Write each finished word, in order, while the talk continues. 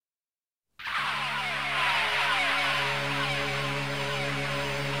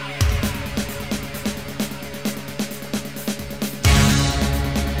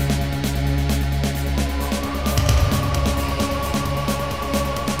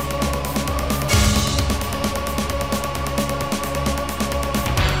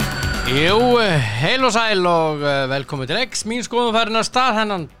Jú, heil og sæl og velkomin til X, mín skoðum farin að stað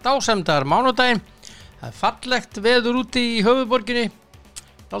hennan dásemdar mánudaginn. Það fallegt veður úti í höfuðborginni.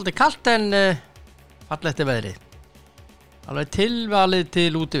 Dálítið kalt en fallegt veðrið. Alveg tilvalið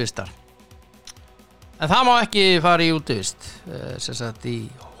til útivistar. En það má ekki fara í útivist, sem sagt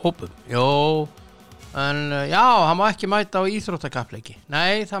í hópum. Jó, en já, það má ekki mæta á íþróttakappleiki.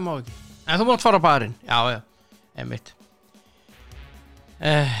 Nei, það má ekki. En þú mátt fara á barinn. Já, einmitt.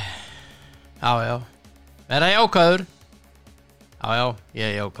 Já, vera jákvæður. Já, ég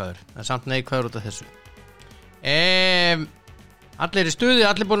er jákvæður. En samt neikvæður út af þessu. Allir í stuði,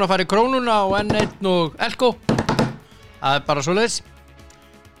 allir búin að fara í Krónuna og N1 og Elko. Það er bara svoleiðis.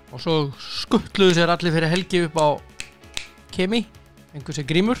 Og svo skuttluðu sér allir fyrir helgi upp á Kemi, einhversi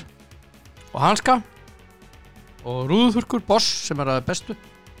grímur og hanska og rúðuþurkur, Boss sem er að bestu.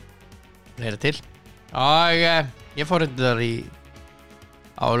 Leira til. Og ég fór inn þar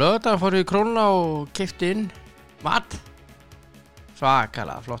á laugardag, fór í Krónuna og keypti inn mat.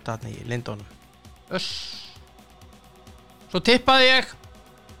 Svakalega flott þarna í Lindónum. Svo tippaði ég.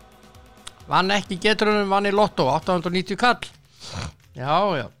 Vann ekki í getrunum, vann í lottó, 890 kall.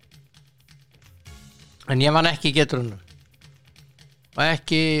 Já. En ég vann ekki í getrunum. Og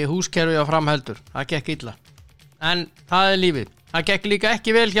ekki húskerfi á framheldur. Það gekk illa. En það er lífið. Það gekk líka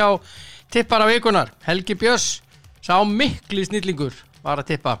ekki vel hjá tippara vikunar. Helgi Björns, sá mikli snillingur, var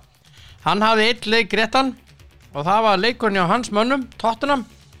að tippa. Hann hafði einn leik réttan og það var leikurinn hjá hans mönnum, Tottenham,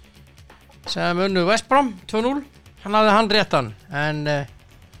 sem unnu West Brom 2-0. Hann hafði hann réttan, en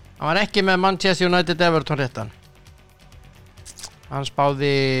hann var ekki með Manchester United Everton réttan. Hann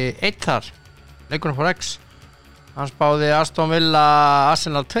spáði 1 þar, leikurinn fór X. Hann spáði Aston Villa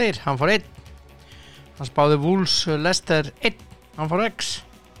Arsenal 2, hann fór 1. Hann spáði Wolves Leicester 1, hann fór X.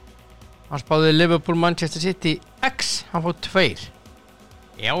 Hann spáði Liverpool Manchester City X, hann fór 2.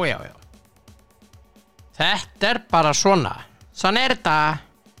 Já. Þetta er bara svona. Svona er þetta.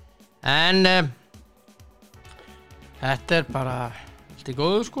 En þetta er bara allt í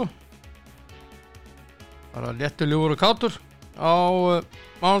góðu, sko. Bara léttur, ljúfur og kátur á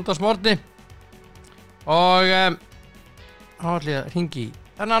mánudagsmorgni. Og þá ætla ég að hringi í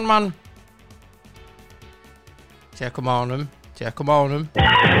þennan mann. Tjekkum á honum.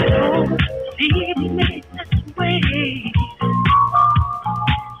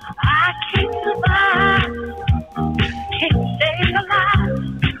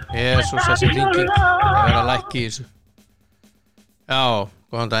 Jesús, þessi hringing að vera lækki í þessu. Já,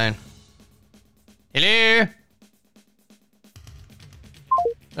 góðan daginn. Hilli.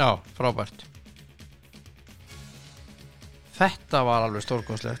 Já, frábært. Þetta var alveg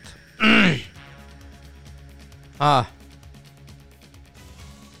stórkostlegt.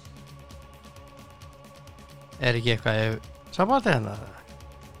 Er ekki eitthvað sambandi hérna?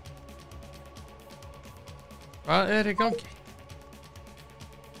 Hvað er í gangi?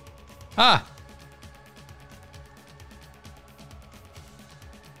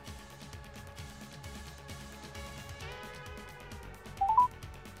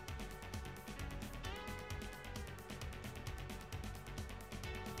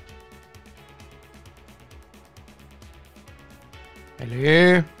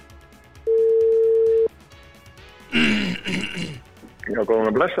 Hello. Já, góðan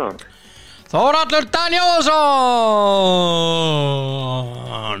að blessa. Þórhallur Danjóðsson.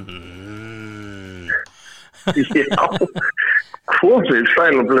 Já, komið,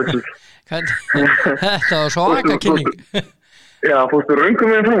 sæl og blessuð. Þetta var svaka kynning. Já, fórstu röngum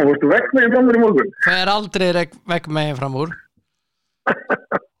meginn fram úr, fórstu vegg meginn fram úr í morgun. Það er aldrei vegg meginn fram úr.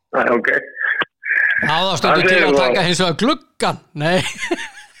 Nei, ok. Það stundur til að taka hins vegar gluggan. Nei.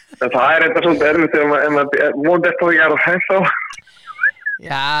 Það er eitthvað svolítið erfitt ef maður vonandi eftir að ég er á hægt á.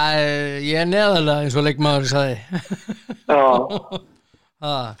 Já, ég er neðarlega eins og leikmaður sagði. Já,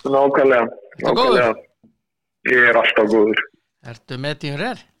 nákvæmlega. Ertu góður? Ég er alltaf góður. Ertu medium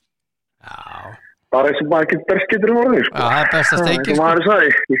rare? Já. Bara eins og maður ekki best getur orðið, sko. Já, það er best að steikja, sko. Maður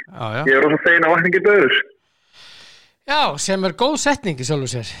sagði. Já. Ég er rosa feginn að vakna ekki döður. Já, sem er góð setning í sjálfu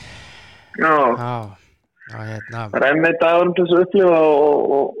sér. Já, hérna. Það er enn eitt dagur til þess að upplifa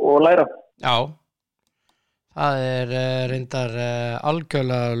og læra. Já. Það er reyndar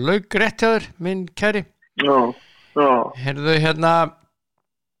algjörlega laukrétt hjá þér, minn kæri. Já. Heyrðu, hérna,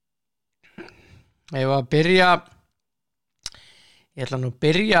 ég ætla nú að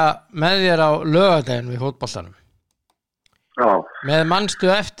byrja með þér á laugardaginn við fótboltanum. Já. Með manstu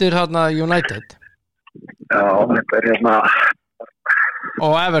eftir hérna United. Já, þetta er hérna.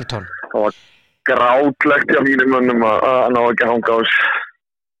 Og Everton. Það var grátlegt hjá mínum mönnum að ná ekki að hanga á þess.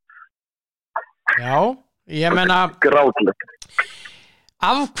 Já, ég meina. Grátlegt.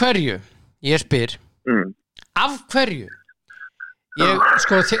 af hverju, ég spyr af hverju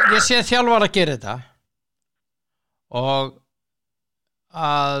ég sé þjálfara að gera þetta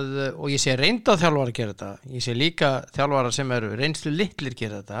og ég sé reynda þjálfara að gera þetta, ég sé líka þjálfara sem eru reynslu litlir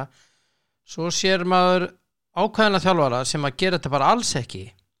gera þetta, svo sér maður ákveðna þjálfara sem að gera þetta bara alls ekki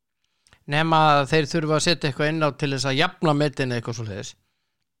nema að þeir þurfa að setja eitthvað inn á til þess að jafna metin eitthvað svoleiðis.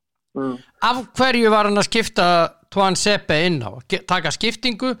 Af hverju var hann að skipta Tuan Sepe inn á, taka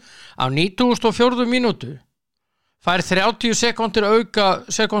skiptingu á 94. mínútu, fær 30 sekúndur auka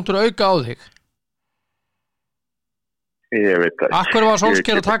á þig? Ég veit það. Af hverju var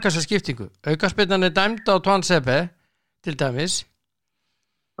Solskjær að taka þessa skiptingu? Aukaspyrnan er dæmd á Tuan Sepe til dæmis.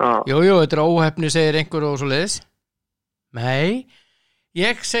 Jú, þetta er óheppni, segir einhver og svoleiðis. Nei,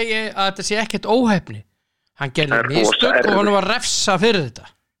 ég segi að þetta sé ekkert óheppni. Hann gerði mistök og hann var refsa fyrir þetta.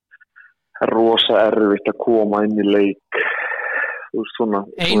 Það er rosa erfitt að koma inn í leik. Þú veist svona.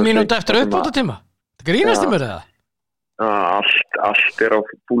 1 mínútu eftir uppbótartíma. Það grínast í mér eða? Allt er á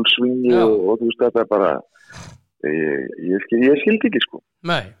búlsvingi og þú veist þetta er bara, ég skildi ekki sko.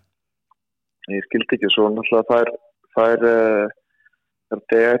 Nei. Ég skildi ekki, svo náttúrulega þær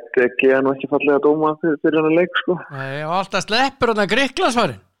DG er nú ekki fallega að dóma fyrir hann leik sko. Nei, og alltaf sleppur hann að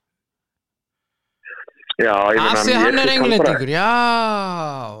Grikklandsvarin. Já, ég meina Asi, hann er englendingur, já,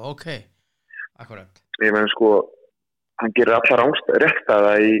 ok, akkurat. Ég meina sko, hann gerir allar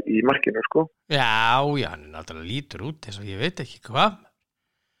réttaða í markinu sko. Já, hann er náttúrulega lítur út eins og ég veit ekki hvað.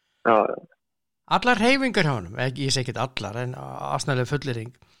 Já. Allar hreyfingar hjá honum, ég segi ekki allar, en asnalega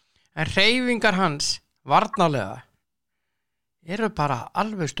fullyrðing, en hreyfingar hans, varnarlega, eru bara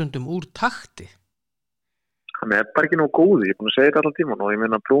alveg stundum úr takti. Hann er bara ekki nógu góð, ég er búin að segja þetta allan tíman og ég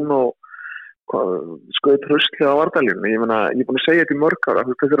meina Bruno skoðið tröstlega á varnarlínu, ég er búin að segja þetta í mörg ára,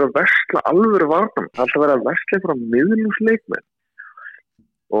 þetta er að versla alvöru varnarmenn, það er alltaf verið að versla eitthvað miðlungsleikmenn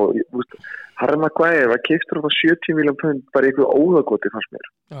og þú veist, Harry Maguire var keyptur á 70 milljón pund bara í eitthvað óðagoti fannst mér.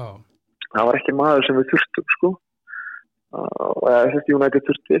 Það var ekki maður sem við þurftum sko og þessi United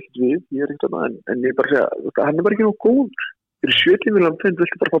þurfti ekkert við, ég er ekkert annað en ég bara segja, hann er bara ekki nógu góður. Fyrir 70 milljón pund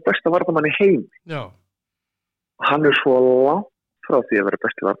viltu bara fá besta varnarmann í heimi. Já. Og hann er svo langt frá því að vera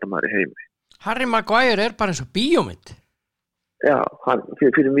besti varnarmann í heimi. Harry Maguire er bara eins og bíómynd. Já,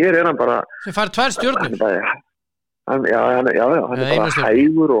 fyrir mér er hann bara... Sem fær 2 stjörnur. Hann er bara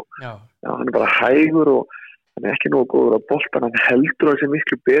hægur og... Já, hann er bara hægur og hann er ekki nógu góður á boltan, hann heldur að sé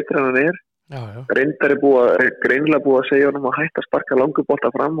miklu betur en hann er. Já. Reyndar er greinilega búið að segja honum að hætta að sparka langu bolta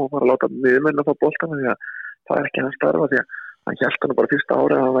fram og fara að láta miðmenn að fá boltan því að það er ekki hans starfa því að hann hélt hann bara fyrsta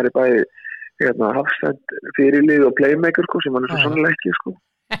ára að hann væri bæði hafsend fyrirlið og playmaker sko, sem hann er svo sannlega ekki sko.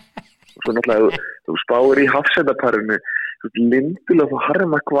 Og svo náttúrulega þú spáir í hafsendaparinu Lindelof og Harry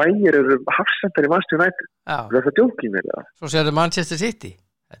Maguire eru hafsendar í Manchester United. Það er það djókið mér það. Svo sér Manchester City,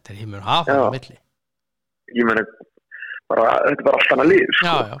 þetta er himmur hafa á milli. Ég meina bara, þetta er bara allt annað lið sko.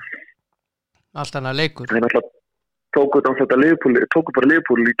 Já. Allt annað leikur. Það er náttúrulega tóku bara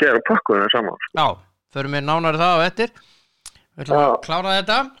Liverpool í gera og pakkuðu það saman sko. Já, förum við nánari það á eftir. Við ætlum að klára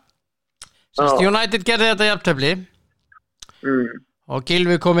þetta. Sérst United gerði þetta jafntefli og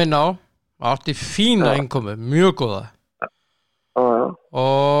Gylfi kom inn á og átti fína innkomu, mjög góða.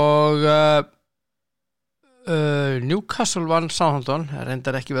 Og Newcastle vann Southampton,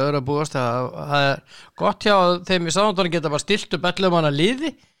 reyndar ekki við öðru að búast, það er gott hjá þeim í Southampton geta bara stilt upp 11 manna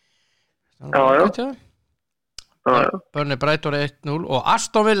liði. Burnley Brighton 1-0 og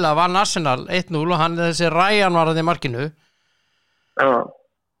Aston Villa vann Arsenal 1-0 og hann þessi Ryan var að í markinu.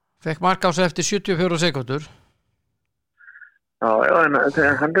 Fekk mark á sig eftir 74 sekúndur. En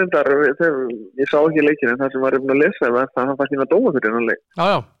hann reyndar, ég sá ekki leikinn en það sem var að lesa var að hann fannst hérna dóma fyrir hann leik.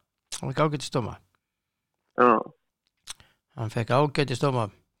 Já, hann fekk ágætis dóma. Hann fekk ágætis dóma,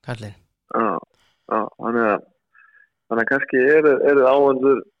 kallinn. Þannig að kannski eru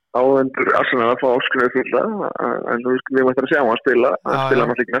áhendur Arsenal að fá áskrifið fulla en við mættum að sjá hann spila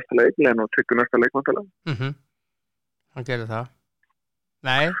náttúrulega ekki næsta leik en og tryggur næsta leik náttúrulega. Hann gerir það.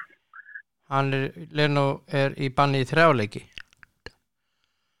 Nei, Leno er í banni í 3 leiki.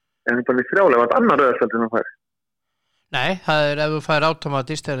 En það er bara í 3 leiki, var þetta annar rauðarspjald sem hann fær? Nei, það er ef þú fær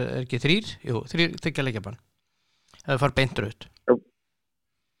automatist, er ekki 3? Jú, 3 leikjabann. Ef þú fær beint rautt.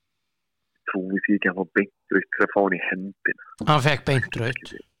 Trúi því ekki að hann fá beint rautt fyrir að fá hann í hendina. Hann fekk beint rautt.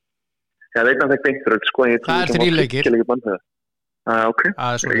 Já, veit hann fekk beint rautt, sko. Það er 3 leikir. Ok,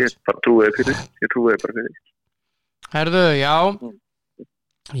 ég bara trúi þið fyrir. Ég trúi þið bara fyrir. Herðu, já.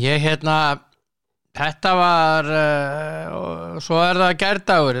 Ég þetta var svo er það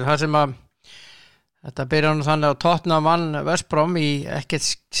gærdagur það sem að þetta byrja nú þannig að Tottenham vann West Brom í ekkert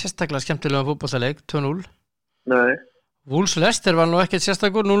sérstaklega skemmtilega fútboltaleik 2-0. Nei. Wolves Leicester var nú ekkert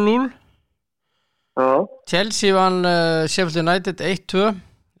sérstakur 0-0. Já, Chelsea vann Sheffield United 1-2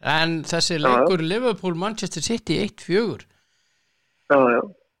 en þessi leikur Liverpool Manchester City 1-4. já.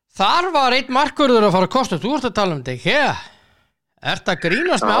 Þar var einn markvörður að fara að kosta. Þú ert að tala um þetta, ekki? Ert að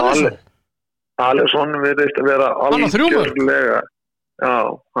grínast með Alisson? Alisson virðist að vera Hann á 3 mörk. algjörlega. Já,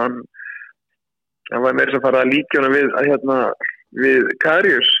 hann var meira sem fara að líka honum við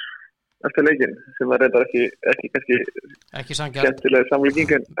Karius eftir leikinn, sem var reyndar ekki sanngjarnt. skemmtilega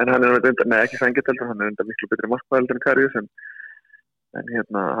samlíking, en hann ekki sanngjarnt heldur, hann enda miklu betri markmaður en Karius, en hann er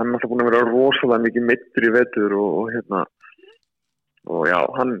alltaf búin að vera rosalega mikið meiddur í vetur og já,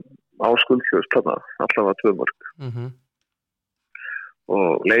 hann áskuldhlust þarna, alltaf var 2 mörk.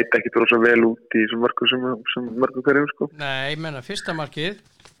 Og leit ekki rosa vel út í þessum mörkum sem mörkum hverjum, sko. Nei, ég menna, fyrsta markið,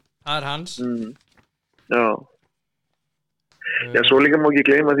 það er hans. Já. Já, svo líka má ekki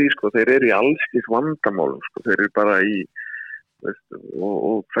gleyma því, sko, þeir eru í allskis vandamálum, sko, þeir eru bara í, veist,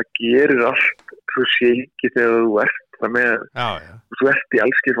 og það gerir allt svo séki þegar þú ert það með, þú ert í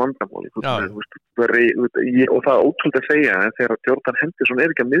allskis vandamálum, og það er ótrúlega að segja, en þegar Jordan Henderson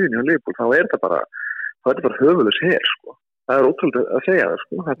er ekki að miðjunni á Liverpool, þá er þetta bara höfuðlaus her, sko. Það er ótrúlega að segja það,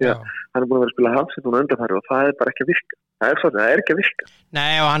 sko, því að hann er búin að vera að spila hafsett og undanfæri og það er bara ekki að virka. Það er ekki að virka.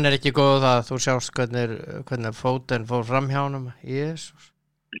 Nei, og hann er ekki góð það, þú sjást hvernig Foden fór fram hjá honum. Jésús.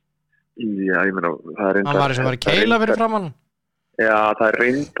 Já, ég meina, það er reyndar... Hann var eins og var í keila fyrir framan hann. Já, það er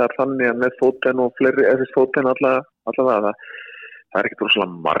reyndar þannig að með Foden og fleiri, þessi Foden allavega, það er ekki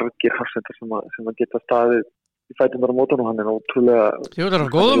rosalega margir hafsettar sem að geta staðið í fætunar á mótan og hann er ótrúlega... Jú, það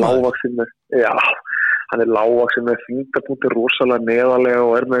er góðum maður. Já, hann er lágvaxinn með þyngdarpunktir rosalega neðarlega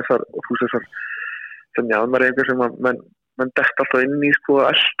og er með þessar sem jáðmæringar sem menn detta alltaf inn í, sko,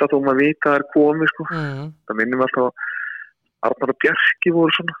 alltaf þó maður vita að það er komið, sko. Það minnum alltaf Arnar og Bjarki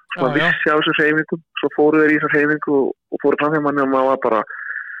voru svona vissi á þessu hreyfingum, svo fóru þeir í þessar hreyfingu og fóru fram hjá manni og maður var bara,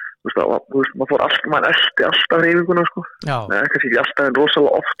 maður fór alltaf hreyfinguna, sko. Nei, kannski ekki alltaf en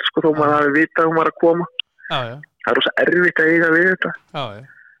rosalega oft, sko, þó maður hafi vitað um maður að koma. Það er rosa erfitt að eiga við þetta.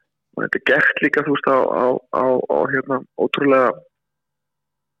 Og þetta er gert líka, þú veist, á ótrúlega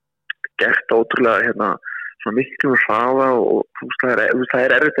svona miklu hraða og þú veist, það er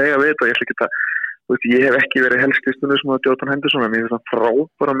erfitt að eiga við þetta og ég ætla ekki að, þú veist, ég hef ekki verið helst í stundum sem að Jordan Henderson, en ég er svona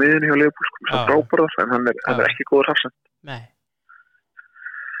frábæra miðinni hjá Liverpool, sko, svona frábæra það, en hann er ekki góður hafsend. Nei,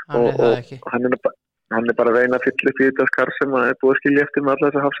 hann er það ekki. Hann er bara að reyna að fylla upp í þetta skar sem að er búið að skilja eftir með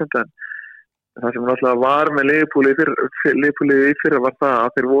alla þessa hafsenda, en það sem náttúrulega var með Liverpool í fyrra var það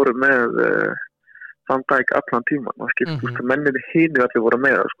að þeir voru með Van Dijk allan tíman og skiptust að menninni hinu allir voru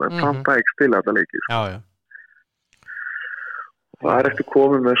með það, sko, en Van Dijk spila þetta leiki, sko. Og það er eftir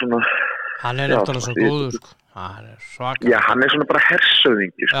komið með svona hann er eftirlega svo góður, sko. Hann er svaka. Já, hann er svona bara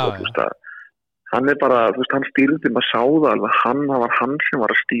hersöðingi, sko, þú veist að hann er bara, þú veist, hann stýrði maður sá það alveg, það var hann sem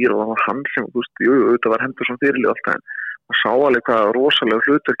var að stýra og það var hann sem, þú veist, þetta var Henderson fyrirlið alltaf, en maður sá alveg hvað rosalega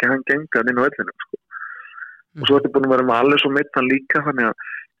hlutverki hann gengi inn á vellinum, sko. Og svo er þetta búin að vera með allir svo meittan líka, þannig að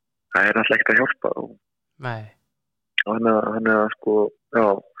það er alltaf ekkert að hjálpa og hann er sko, já,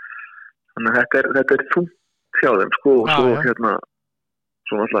 þannig að þetta er þungt hjá þeim, sko, og svo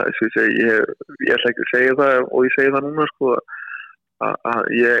svo náttúrulega, þess að ég ætla ekki að segja það og ég segi það núna, sko, að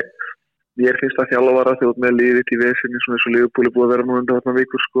ég finnst að þjálfara þjóð með liðið í vesinni, svona eins og Liverpool er búið að vera nú undir þarna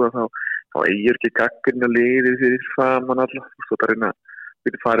vikur, sko, þá eigir ekki gagnrýna liðið fyrir framan alla, sko, það reyna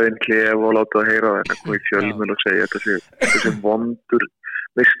við farið inn klef og láta það heyra það en að í fjölmjöl og segja þessi vondur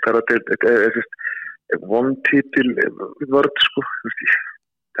vondtitil vörd, sko,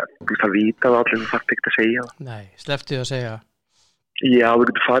 það vita það allir, það þarf ekki að segja það. Nei, slepptu að segja. Já, við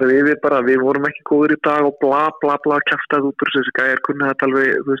getum farið yfir bara, við vorum ekki góður í dag og bla bla bla kjaftaði út úr þessi gæjar kunni þetta alveg,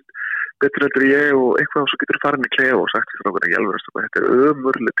 þú veist, betur heldur ég og eitthvað og svo getur farið inn í klefa og sagt þér okkur ekki alveg, þetta er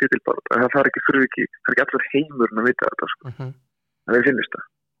ömurleg titil bara, það er ekki allir heimurinn að vita þetta, sko. Það við finnist það.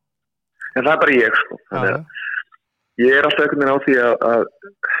 En það er bara ég, sko. Þannig að ég er alltaf einhvern veginn á því að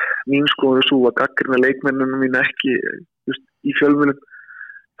mín skoðun er svo að gagnrýna leikmennunum mín ekki, þú veist, í fjölmiðlum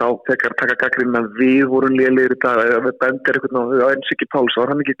þá þegar taka gagnrýna að við vorum lélegir í dag eða við bendir eitthvað á eins ekki Páls, þá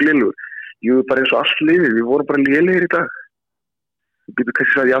var hann ekki gleðilegur. Jú, bara eins og allt liðið, við vorum bara lélegir í dag. Við getum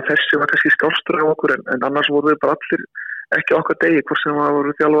kannski sagt, já, þessi var kannski skálstur á okkur en annars voru við bara allir ekki okkar degi, hvort sem það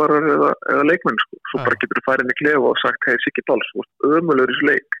voru þjálfarar eða leikmenn, sko. Svo bara getur þú farið inn í klefa og sagt, hei, Siggi Páls, þú veist, ömurlegur í þessu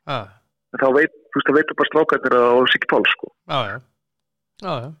leik. En þá veitu bara strákarnir á Siggi Páls, sko. Já.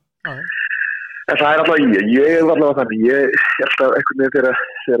 En það er alltaf ég er alltaf þannig, ég er alltaf einhvern veginn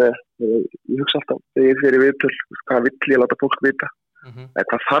þegar ég hugsa alltaf, þegar ég fyrir viðtöl, hvað vill ég láta fólk vita, eða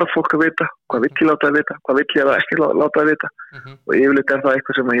hvað þarf fólk að vita, hvað vill ég láta að vita, hvað vill ég ekki láta að vita, og yfirleitt er það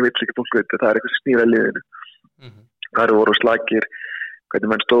eitthvað sem ég vill ekki fólk vita, það er eitthvað sem snýr að liðinu. Það voru slagir, hvernig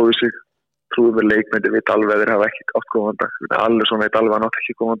menn stóðu sig, trúið með leikmyndi, veit alveg að þeir hafa ekki átt góðan dag. Allisson veit alveg að hann átt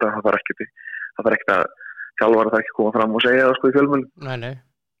ekki góðan dag, það þarf ekkert að þjálfara það ekki koma fram og segja það sko í fjölmiðlum.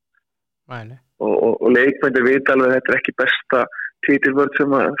 Nei. Og leikmyndi veit alveg að þetta er ekki besta titilvörð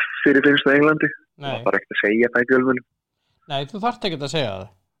sem að fyrir finnst á Englandi. Það þarf ekkert að segja það í fjölmiðlum. Nei, þú þarft ekkert að segja það.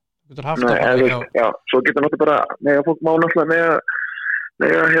 Þú getur haft já, svo getur náttúrulega bara, fólk má náttúrulega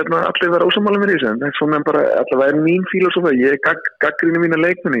allir vera ósammála með þessu, en það er svona bara, allavega er mín fílósofa, ég gagnrýni mína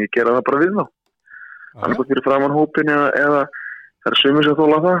leikmenni, ég gera það bara við þá. Annars fyrir framan hópin eða það er sumir sem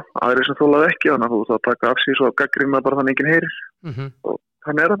þóla það, aðrir sem þóla það ekki, þannig að þú þá taka af sig svo gagnrýna bara þannig enginn heyrir. Og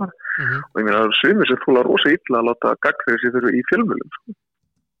þannig er það bara. Og ég meina, það er sumir sem þóla rosa illa að láta gagnrýna sig fyrir í fjölmiðlum, sko.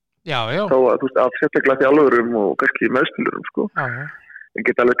 Já. Þá að, þú veist, sérstaklega þjálfurum og kannski meðspilurum, sko. Ég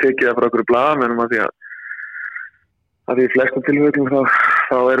get alveg tekið það frá okkur blaðamennum að því í flestum tilfellum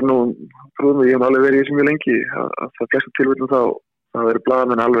þá er nú, trúðum ég hef alveg verið í þessu mjög lengi, að það flestum tilfellum þá eru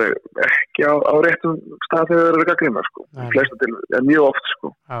blaðamenn alveg ekki á réttum stað þegar þeir eru gagnrýna, sko. Flestum tilfellum, er mjög oft, sko.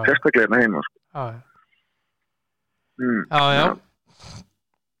 Sérstaklega hérna heima, sko.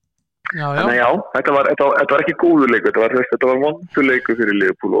 Þannig já, þetta var ekki góður leikur, þetta var vondur leikur fyrir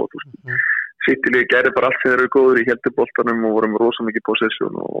Liverpool og City gerði bara allt sem þeir eru góður í helduboltanum og voru með rosa mikið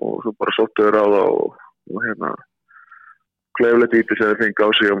possession og svo bara sóttuður á það og kleflegt víti sem þeir fengi á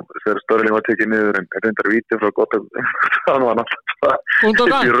sig og þegar Störling var tekið niður en reyndar víti frá gott hann var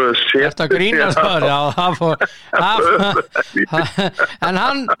náttúrulega Þetta grínast maður, en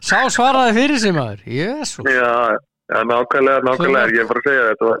hann sá svaraði fyrir sig maður, Jesús. Já, nákvæmlega, ég er bara að segja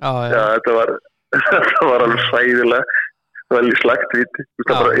þetta var alveg sæðilega, það var slagt víti,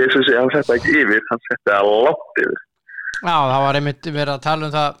 hann setti ekki yfir, hann setti að látt yfir. Já, það var einmitt verið að tala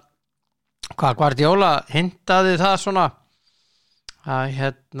um það, hvað Guardiola hintaði það svona, að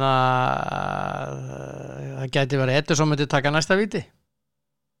það gæti verið Ederson myndi taka næsta víti.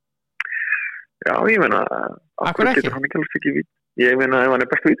 Já, ég meina, akkur ekki? Getur hann ekki alveg ekki víti? Ég meina, ef hann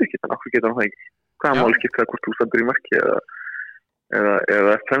er bestu víti ekki, þannig akkur getur hann það ekki. Hvaða mál skipta hvort þú standur í marki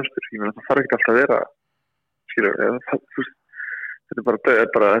eða fremstur, ég meina það þarf ekki alltaf að vera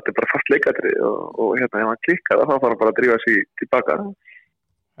þetta er bara fast leikatri og ef hann klikkar þá þarf hann bara að drífa sig tilbaka.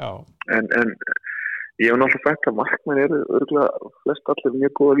 En ég hef náttúrulega sagt að markmenn eru örgulega flest allir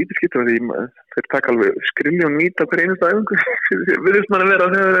mjög góða vítaskiptar því þeir taka alveg skriljón nýta hver einasta æfingu virðist mann að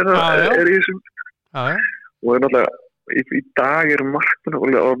vera þegar þeir eru í þessum og er náttúrulega í dag eru markmenn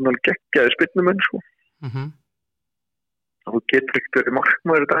og geggjaði spynnumenn sko. Og þú getur ekkert verið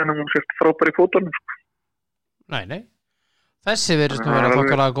markmaður í dag en hún sért frábær í fótunum sko. Nei þessi verðist nú vera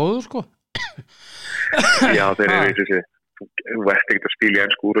þokkalega góður sko. Já þeir eru þessi þú ert ekkert að spila í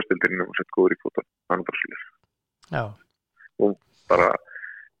ensku úrvastildinni og sett góður í fótunum þannig bara svolítið og bara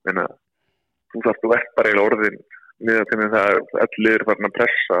þú ert bara í orðin við að allir eru farin að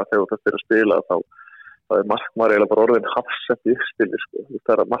pressa þegar þú ert að spila þá það er markmaður eiginlega bara orðin hafsett í uppstili sko.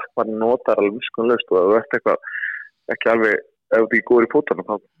 Það er að markmaður notar alveg miskunnlaust og ef þú ert eitthvað ekki alveg ef þú ekki góður í fótunum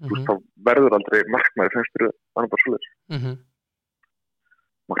þá verður aldrei markmaður fremst fyrir annar bara svolítið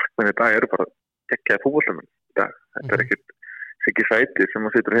markmaður í dag eru bara geggjaði fótboltamenn í dag þetta er ekkert Siggi Sæti sem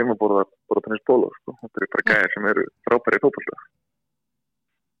að situr heima og borða tennis polo sko. Þetta eru bara gæðir sem eru frábæri í fótbolta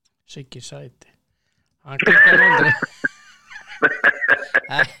Siggi Sæti hann klikkar aldrei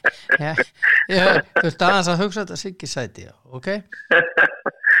þú veist aðeins að hugsa þetta Siggi Sæti, ok?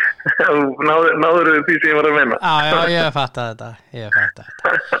 Náður því sem ég var að menna Já, ég fatta þetta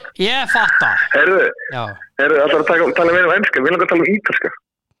Herðu, alltaf að tala meira um enska við langar að tala um ítalska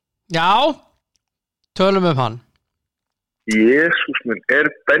Já, tölum um hann Jesús minn, er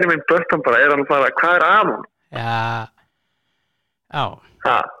Benjamin Button bara, er hann bara, hvað er að hann? Já,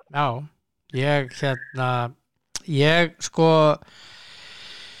 ég sko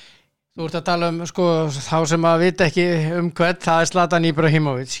þú ert að tala um sko þá sem að vita ekki um hvern það er Zlatan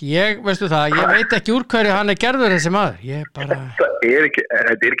Ibrahimovic veistu það, ég veit ekki úr hverju hann er gerður þessi maður þetta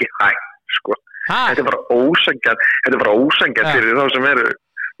er ekki hægt sko þetta er bara ósangjart fyrir þá sem eru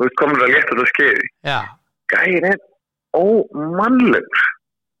þú veist komin að leta þetta skeiði gæri er ómannlegur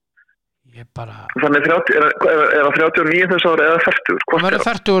ég bara þannig er það 39 þessu ári eða 40 hann verður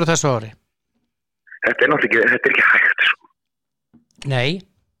 40 þessu ári þetta er náttúrulega þetta er ekki hægt sko. Nei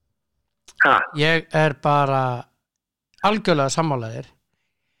ég er bara algjörlega sammálaðir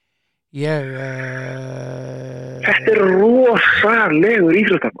þetta er rosalegur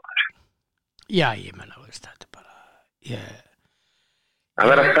íþróttamaður já ég menna þetta er bara að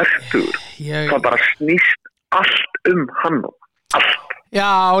vera 40 það bara snýst allt hann allt já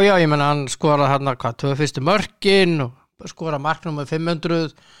ég menna hann skorar hann hvað 2 fyrstu mörkin og skorar mark nummer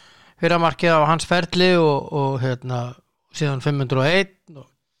 500 fyrra markið á hans ferli og síðan 501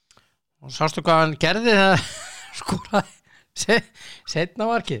 og sástu hvað hann gerði það skoraði seinna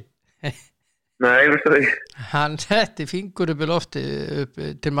markið. Nei, veistu það ekki. Hann setti fingur upp í lofti upp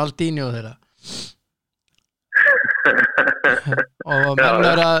til Maldini og þeirra og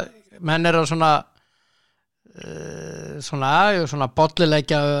menn er að svona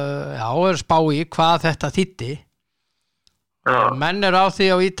bollileggja er spá í hvað þetta þýddi og menn er á því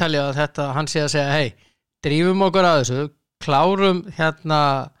á Ítalíu að þetta, hann sé að segja hei, drífum okkur að þessu klárum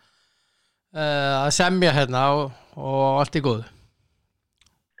að semja og allt í góðu.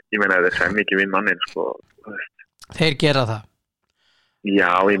 Ég meina að þeir semja ekki við mannin sko. Þeir gera það.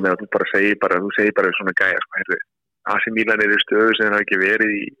 Já, ég meina að þú segir bara svona gæja sko, heyrðu, AC Milan í stöðu sem það hafi ekki verið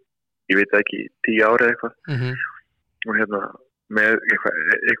í, ég veit ekki, 10 ári eða eitthvað og með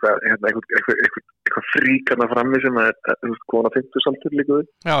eitthvað fríkarna frammi sem að kona 50 saltur líka við.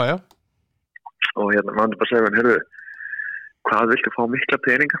 Já. Og maður bara segja, heyrðu, hvað viltu fá mikla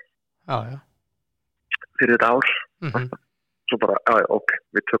peninga? Já. Fyrir þetta ár? Svo bara, ok,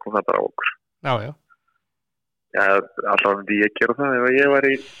 við tökum það bara á okkur. Já. Já, allavega því ég gera það ef ég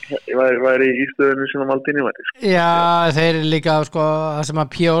væri í stöðunum sem að Maldini væri. Sko. Já, þeir líka, sko, það sem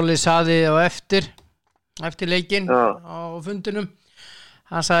að Pioli saði á eftir leikinn á fundinum.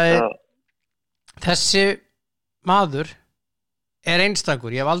 Hann sagði, þessi maður er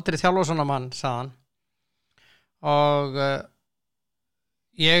einstakur. Ég hef aldrei þjálfað svona mann, sagði hann. Og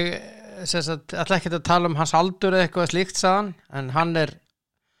ég ætla ekki að tala hans aldur eða eitthvað slíkt, sagði hann, en hann er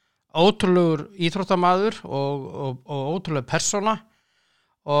ótrúlegur íþróttamaður og ótrúleg persóna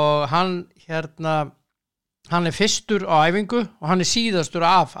og hann er fyrstur á æfingu og hann er síðastur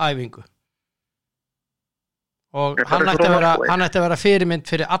af æfingu og hann ætti að vera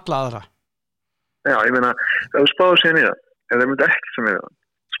fyrirmynd fyrir alla aðra. Já, ég meina, ef þú spáðu sér niður, ef það myndi ekki sem við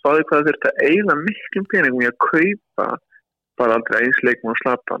spáðu hvað þurft að eyða miklum peningum í að kaupa bara aldrei eins leikmann og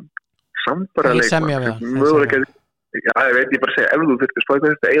Zlatan sambara leikmann mögulega. Já, ég veit, ég bara segja, ef þú þurftir spáðu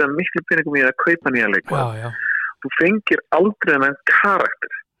hvað þurft að eyða miklum peningum í að kaupa nýja leikmann. Já. Þú fengir aldrei en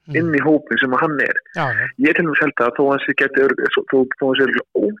karakter inn í hópin sem hann er. Já. Ég til þess held að þó hann sé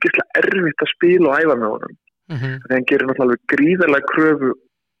ógeðslega erfitt að spila og æfa með honum. Þegar hann gerir náttúrulega gríðarlega kröfu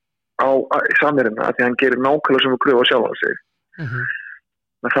á samherjana að því hann gerir nákvæmlega sem kröfu á sjálfan sig.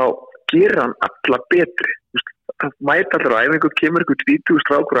 Men þá gerir hann alla betri. Það mæta allir á æfingu, kemur ykkur 20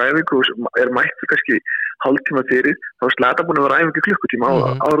 strákur á æfingu og er mættur kannski hálftíma fyrir, þá er Zlatan búin að vera æfingu klukkutíma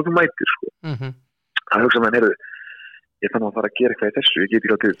áður þú mætir sko. Það hugsa með hann, ég fann að fara að gera eitthvað í þessu, ég get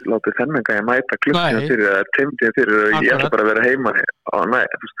ekki látið þennan gæja mæta klukkutíma fyrir eða 5 tíma fyrir og ég ætla bara að vera heima.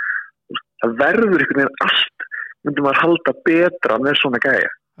 Það verður einhvern veginn allt, myndi maður halda betra með svona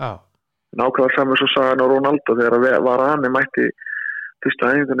gæja. Nákvæmlega saman svo sagði hann á Ronaldo þegar var hann mætti fyrstu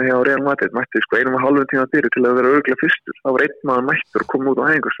æfinguna hjá Real Madrid, mætti sko 1,5 tíma fyrir til að vera örugglega fyrstur. Það var einn maður mættur og kom út á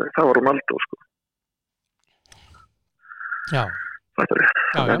æfingarsvæði. Það var Ronaldo sko. Já. Það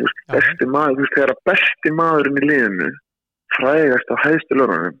er besti maður, þegar besti maðurinn í liðinu frægast á hæðstu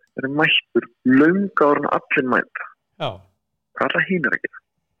lörunum er mættur löngu áður en allir mæta. Já. Hvað er það hínur ekki?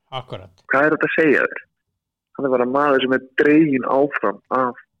 Akkurat. Hvað er þetta að segja þér? Hann er bara maður sem er dregin áfram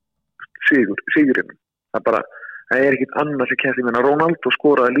af sigurinn. Það er ekkit annað sem kemst. Ég meina, Ronaldo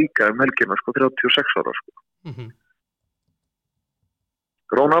skoraði líka helgina, sko, 36 ára, sko.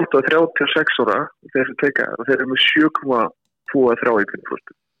 Ronaldo er 36 ára, þessi teikar, og þeir eru með 7,23 í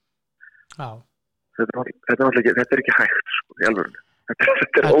pinnfólki. Já. Þetta er ekki hægt, sko, í alvörunni.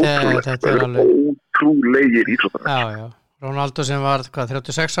 Þetta er ótrúlega. Þetta er ótrúlegir íþróttar. Já. Ronaldo sem var,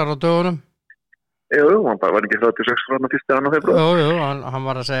 36 ára á dögunum? Jú, hann bara var ekki 36 ára á fyrstu annan februar. Jú, hann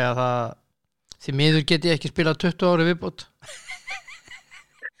var að segja það. Því miður get ég ekki spilað 20 ári viðbót.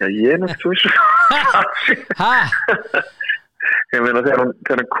 Já, ég er náttúrulega svo. Ég meina, þegar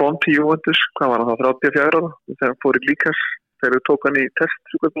hann kom til Juventus, hvað var hann þá, 34 ára? Þegar hann fór í líkas, þegar við tók hann í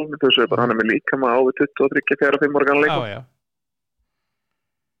testsjúkvöldunum, þau sögðu bara hann með líkama á við 23-4-5 ára gamla leikmann. Já.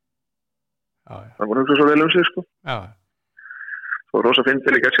 Það var svo vel sig, sko. Já. Svo rosa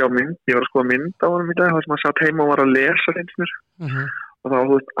fyndi líka að sjá mynd, ég var að skoða mynd á hann í dag, þar sem hann satt heima og var að lesa finnst mér. Og þá,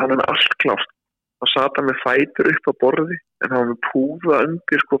 þú veist, hann er allt klárt. Þá sat hann með fætur upp á borði en hann var með púða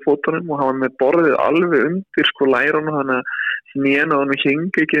undir sko fótunum og hann var með borðið alveg undir sko lærunum, þannig að hnén og hann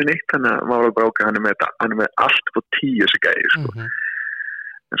hingi ekki neitt, þannig að maður var bara ákveð hann er með allt på 10 þessi gæði sko.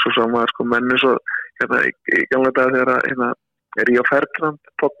 En svo sá maður sko menni svo í gamla dag þegar Ríó Ferdinand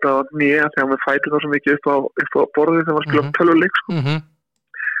potta á hnén þegar hann með fætur þá svo mikið upp á borðið þegar hann spila töluleik sko.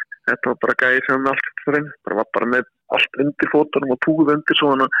 Þetta var bara gæði sem með allt var bara með allt undir fótunum og púða undir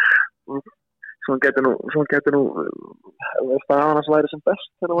svo hann svo getur nú það annars væri sem best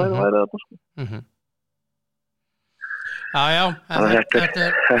þegar væri það sko.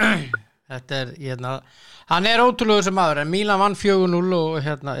 Þetta er hann ótrúlegur sem maður, en Mílan vann 4-0 og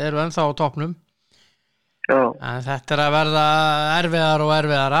eru ennþá á toppnum. En þetta að verða erfiðara og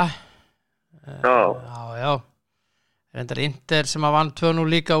erfiðara. Já. Reyndar Inter sem að vann 2-0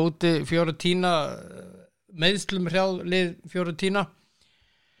 líka úti Fiorentina, meiðslum lið Fiorentina.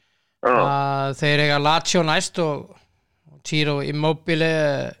 Þeir eiga Lazio næst og Ciro Immobile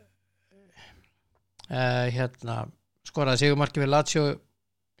skoraði sigurmarki við Lazio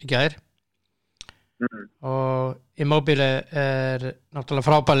í gær. Og Immobile náttúrulega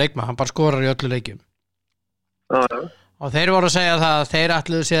frábær leikmaður, hann bara skorar í öllu leikjum. Og þeir voru að segja það að þeir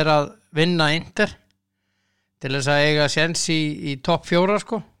ætluðu sér að vinna Inter til þess að eiga séns í topp 4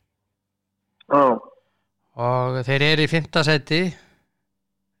 sko. Og þeir eru í 5. sæti,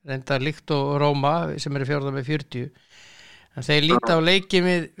 reyndar líkt og Róma sem eru 4. með 40. En þeir líta á leiki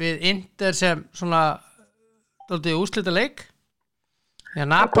við Inter sem svona dálítið úrslita leik. Þegar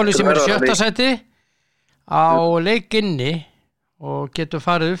Napoli sem eru 7. sæti á leikinni og getur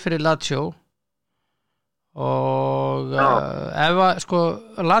farið upp fyrir Lazio. Og ef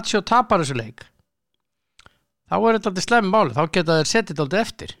Lazio tapar þessu leik, þá þetta aldrei slemmi máli, þá geta þeir setið aldrei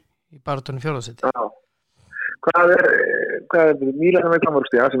eftir í baráttunum 4. sæti. Hvað er Mílan með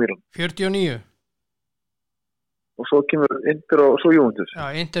klammarústi, AC Mílan? 49. Og svo kemur Inter og svo Juventus.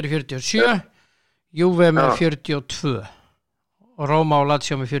 Já, Inter 47, Juve með 42 og Róma og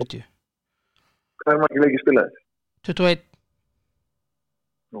Lazio með 40. Hvað margir leikir spilaðir? 21.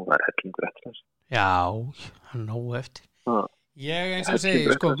 Nú það hellingur eftir þessu. Já, hann nógu eftir. Ég eins og segi,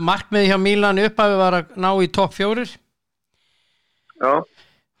 markmiði hjá Mílan upphafi var að ná í topp 4. Já.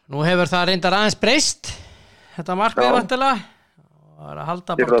 Nú hefur það reyndar aðeins breyst, þetta markmiði vantilega, og var að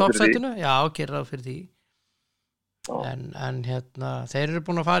halda bara toppsætinu. Já, gerir ráð fyrir því. En þeir eru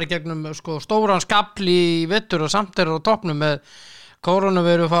búin að fara í gegnum stóran skafl í vetur og samt eru á toppnum með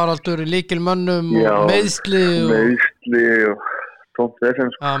koronaviru faraldur í lykilmönnum og meiðsli og tómt þessum.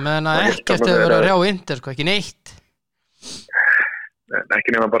 Já, meðan að ekkert hefur verið að hrjá Inter, ekki neitt.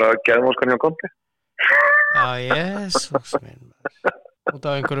 Ekki nema bara geðmóskan hjá Konti. Já, Jesus minn. Út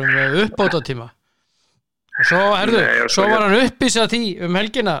af einhverjum uppbótartíma. Og svo, svo var hann uppvísað því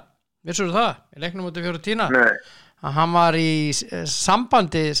helgina, vissur það, í leiknum út af Fiorentina. Nei. Að hann var í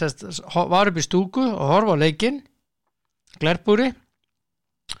sambandi, var upp í stúku og horfa á leikinn, glerbúri,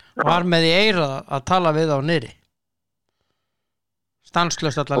 og var með í eyra að tala við á niðri.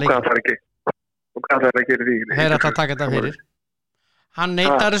 Stanslaust alla leikinn. Og hvað það að gera því? Þeir að taka þetta fyrir. Hann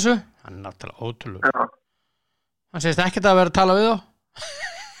neitar þessu, hann náttúrulega ótrúlega. Hann segist ekkert að vera að tala við þá.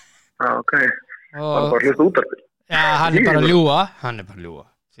 Ok. Hann bara hlusta út af því. Já, hann er bara að ljúga.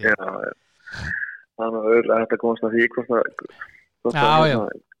 Já. Þannig að þetta komast að því hvort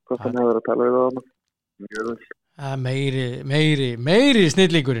hann hefur verið að tala við þá. Meiri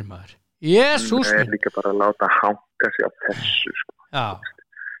snillingurinn maður. Jesús minn. Það líka bara að láta hanga sig á þessu sko. Já.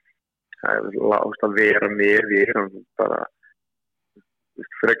 Það lást að vera með ég bara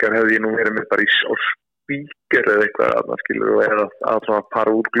frekar hefði ég nú verið með bara á spíker eða eitthvað að skilur og eða að svona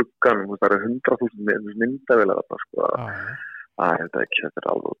para út gluggan það eru 100.000 myndavélar sko. Þetta er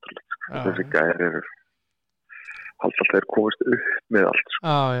alveg ótrúlegt sko. Þessi gæri eru alltaf þeir komist upp með allt sko.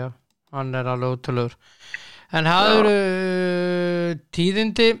 Já, hann er alveg ótrúlegur. En það eru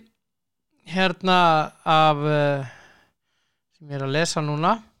tíðindi af sem ég að lesa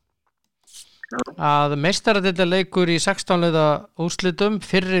núna að meistaradeildarleikur í 16 liða úrslitum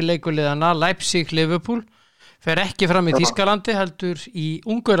fyrri leikurliðana Leipzig-Liverpool fer ekki fram í Þýskalandi heldur í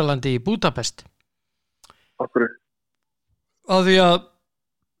Ungverjalandi í Budapest. Okkur? Af því að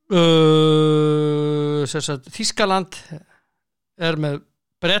Þýskaland er með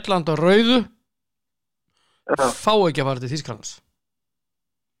Bretland og rauðu fá ekki að fara til Þýskalands.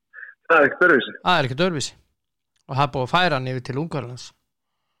 Það er ekkert öðruvísi. Það er ekkert öðruvísi og það er búið að færa hann yfir til Ungverjalands.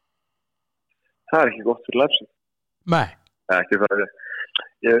 Það er ekki gott fyrir Leipzig. Nei. Ekki það.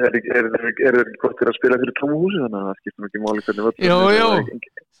 Er ekki gott fyrir að spila fyrir tómu húsi þannig að það skiptir ekki máli hvernig völdum. Jú.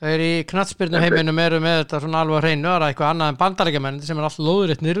 Þeir í knattspyrnu heiminum eru með þetta svona alveg að hreinu, það er eitthvað annað en bandaríkjamenn sem er alltaf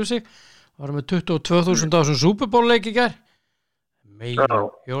lóðrétt niður sig. Það var með 22.000 á þessum Super Bowl leik í gær. Meira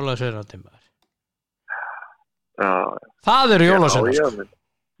jólasveinandi maður. Já. Það eru jólasveinar.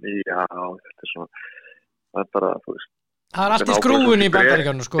 Já, þetta er svona, það er bara, þú veist. Það er allt í skrúfunni í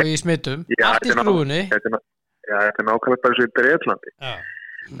bandaríkjunum sko í smittum. Allt í skrúfunni. Þetta er nákvæmlega bara eins og í Breitlandi. Já.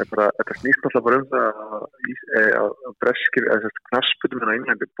 Þetta snýst alltaf bara það að breskir, knattspyrnumenn á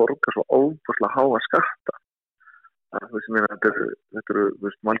Englandi borgar svo óbúrslega háa skatta þú veist, ég meina, þetta eru þú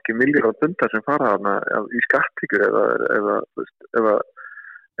veist, margir milljarðar punda sem fara þarna í skattíkur eða þú veist, ef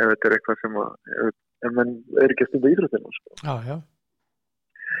þetta er eitthvað sem ef menn ekki að stunda íþróttina, sko. Já.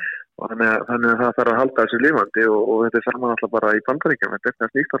 Og þannig að það þarf að halda þessu lifandi og þetta er saman alltaf bara í Bandaríkjunum, þetta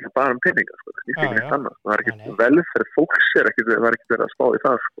snýst alltaf bara peninga, sko. Það snýst ekki neitt annað. Það er ekki velferð fólks það er ekki verið að spá í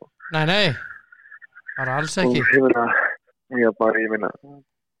það, sko. Nei, bara alls ekki. Og ég meina,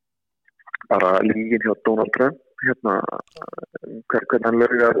 bara lígin hjá Donald Trump, hvernig hann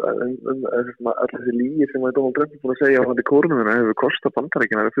lögði allir þessi lígi sem Donald Trump búin að segja á hann í kórnumina hefur kostað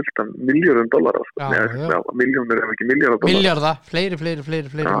Bandaríkjunum fullt af $milljörðum, sko. Milljónir ef ekki $milljarðar. Milljarða, fleiri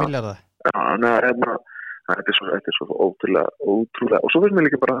milljarða. Já, þetta er svo ótrúlega og svo finnst mér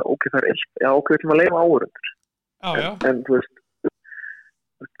líka bara, það er eitt, við ætlum að leifa áhorfendur. En þú veist,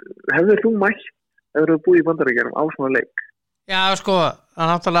 hefur þú búið í Bandaríkjunum á svona leik? Já, sko,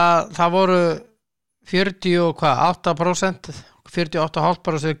 það voru 48%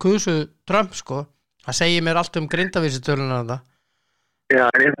 48,5% kusu Trump, sko. Það segir mér allt grindavísitöluna þetta. Já,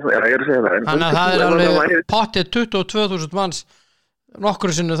 ég er að segja það. Þannig að það er alveg pottið 22.000 manns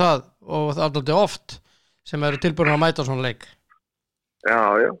nokkru sinni það og það er alltaf oft sem eru tilbúin að mæta svona leik. Já,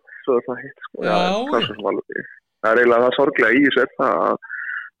 svo er það hitt, sko. Það er eiginlega það sorglega í þessu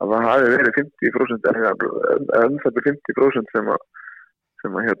að það hafi verið 50% eða umfættu 50% sem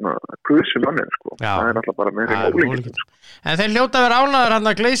kusu mannin, sko. Það er alltaf bara með ólíkindum, sko. En þeir hljóta að vera ánægðir hann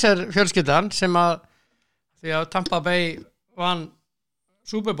að Glazer fjölskyldan sem því að Tampa Bay vann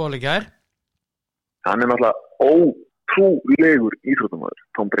Super Bowl í gær. Hann er náttúrulega ótrúlegur íþróttamaður,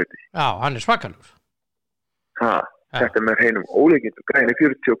 Tom Brady. Já, hann er svakalegur. Þetta er með heinum ólíkindum, græni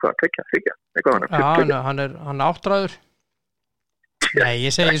 40 og hvað, tekja. Hann er áttræður. Nei,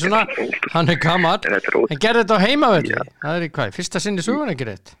 ég segi svona, hann er gamall, en gerði þetta á heimavelli. Það er í hvað, fyrsta sinni sögun ekki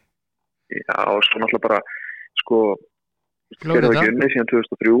rétt? Já, og svo náttúrulega bara, sko, þeir hafa ekki unnið síðan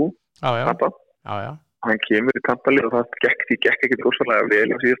 2003, Tampa. Já. Hann kemur í Tampa-lið og það gekk ekki rosalega vel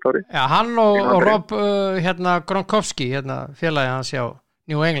á síðast ári. Já, hann og Rob Gronkowski, félagi hans hjá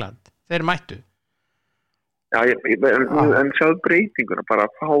New England, þeir mættu. Já, en sjáðu breytinguna bara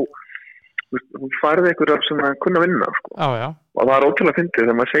að fá, hún farði einhverjar sem að kunna vinna, sko. Já. Og það er ótrúlega fyndið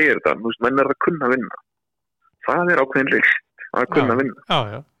þegar maður segir þetta, menn er að kunna vinna. Það er ákveðin list að kunna vinna.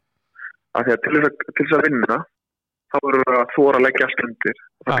 Já. Af því að til þess að vinna, þá verður að þóra að leggja allt undir.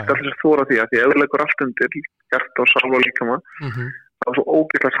 Það er allir að þóra því að ef þú leggur allt undir, hjarta og sál og líkama, þá er svo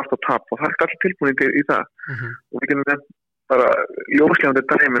ógeðslega sátt að tapa og það er allir tilbúin í það. Og við getum bara ljóslegandi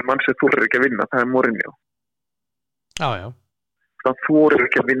dæmi mann sem þorir ekki að vinna, það er Mourinho. Já. Það þorir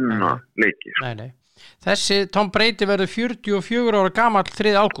ekki að vinna leiki. Nei. Þessi Tom Brady verður 44 ára gamall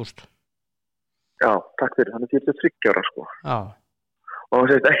 3. ágúst. Já, takk fyrir. Hann er 43 ára, sko. Já. Og hann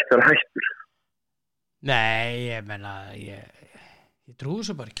segist ekki að hættur. Nei, ég menna, ég trúi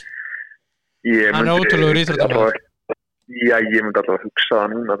þessu bara ekki. Hann er ótrúlegur íþróttamaður. Já, ég myndi alltaf að hugsa það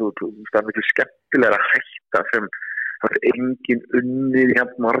núna. Það er miklu skemmtilega að hætta sem það er engin unnið í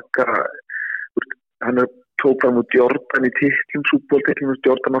hann marga. Hann tók fram úr Jordan í titlum, súbóltitlum,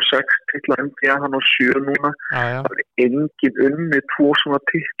 Jordan á 6 titla, NBA hann á 7 núna. Já. Það er engin unnið 2 svona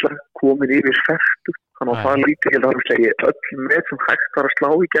titla komin yfir 40. Þannig að það líka að hann segi öll með sem hægt var að slá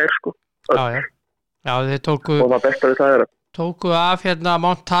í gær, sko. Já, þeir tóku og það besta við það er að tóku af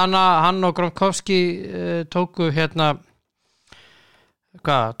Montana, hann og Gronkowski tóku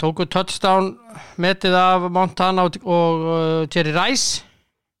tóku touchdown metið af Montana og Jerry Rice.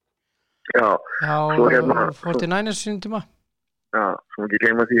 Já, svo 49ers sín tíma. Já, svo ekki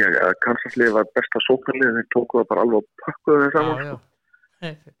gleyma því að Kansas-lið var besta sóknarlið, þeir tóku það bara alveg og pakkuðu þeim saman. Já.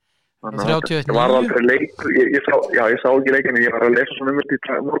 31-9. Það var aldrei leikur, ég sá ekki leikin en ég var að lesa svona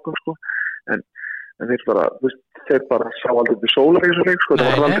þetta í morgun, sko, en þeir bara sá aldrei til sólar í þessu leik, sko,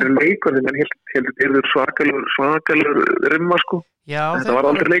 það var aldrei leikur, en heldur svakalega rimma, sko, en það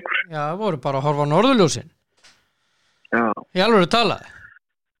var aldrei leikur. Já, það voru bara að horfa á norðurljósin. Já. Ég alveg tala.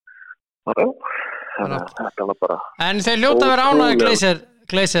 Já, þetta var bara en þeir ljóta að vera ánægði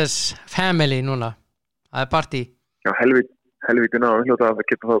Glazers family núna. Það er partí. Já, helvíti náðu hljóta að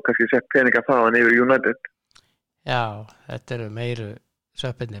geta þá kannski sett peninga þaðan yfir United. Já, þetta eru meiru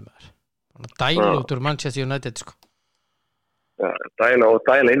söpinni maður. Dæla út úr Manchester United, sko. Já,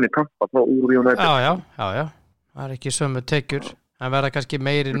 dæla inn í Tampa frá úr United. Já. Það er ekki sömu tekjur. Það verða kannski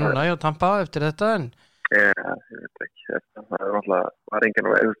meiri núna hjá Tampa eftir þetta en ég veit ekki. Það er náttúrulega var enginn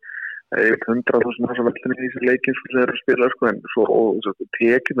það er 100.000 þessar vellinni í þessi leikin sem þeir eru að spila, sko, en svo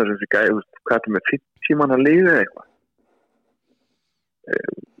tekjurnar sem þessi gæði, hvað er með 50 manna liðið eitthvað?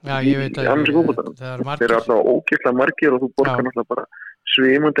 Já, ég veit að þeir eru alltaf ógeðslega margir og þú borgar náttúrulega bara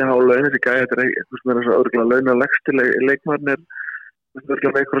svimandi há laun, þessi gæði, þetta eitthvað sem svo örgulega launalegsti leikmaðurinn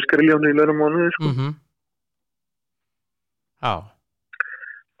örgulega með eitthvað skriljónu í launamánuði, sko. Já.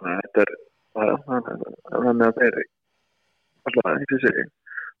 Þetta þannig að þeir alltaf, ég segi,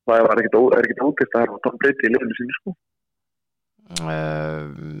 það er ekkert ógæst að hafa Tom Brady í liðinu sínu, sko.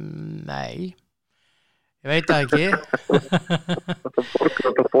 Nei. Ég veit það ekki.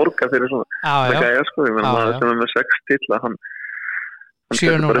 Þetta borga fyrir svona. Það gæja, sko, ég meina maður sem er með 6 titla, hann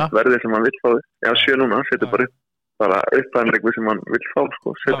setur bara upp verðið sem hann vill fá. Já, 7 núna, hann setur bara uppæðanleikvi sem hann vill fá, sko.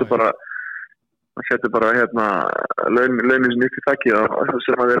 Hann setur bara launin sem upp í þakkið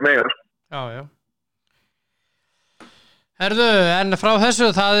sem að þeir meira. Já. Herðu, en frá þessu,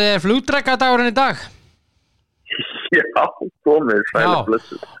 það er flugdrekkadagurinn í dag. Já, komið, sæla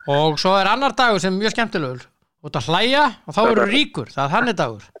blessu. Og svo er annar dagur sem er mjög skemmtilegur. Þú ert að hlæja og þá verður ríkur. Það er þannig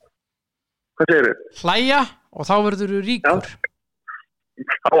dagur. Hvað segir þið? Hlæja og þá verður ríkur.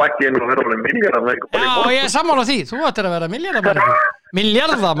 Þá ekki einu að vera alveg milljarðamæningur. Já, og ég er sammála því. Þú ættir að vera milljarðamæningur.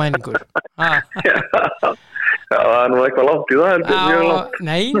 Milljarðamæningur. Já, það er nú eitthvað langt í það. Mjög langt.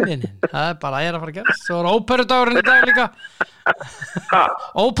 Nei. Það er bara að fara að gerast. Svo er óperudagurinn í dag líka.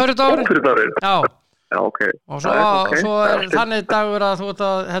 Óperudagurinn. Já. Já, ok. Og svo er þannig dagur að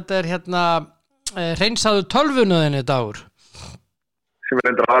þetta er hreinsaðu tölvunuðinni dagur. Sem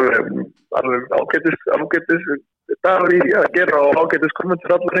er endur alveg ágætis dagur í að gera og ágætis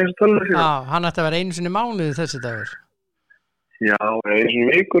kommentur allar eins og tölvunni sína. Já, hann ætti að vera einu sinni mánuði þessi dagur. Já, einu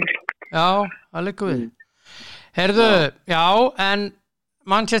sinni vikur. Já, það liggur við. Herðu, já, en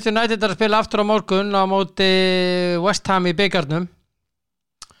Manchester United er að spila aftur á morgun á móti West Ham í bikarnum.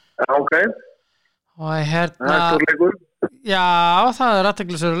 Já, ok. Og já, það er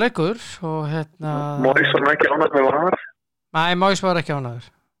athyglisverður leikur og Moyes var ekki ánægður með VAR. Nei, Moyes var ekki ánægður.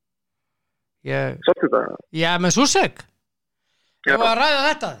 Sástu það? Já, með Susek. Ég var að ræða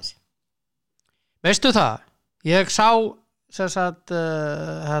þetta aðeins. Veistu það? Ég sá sem sagt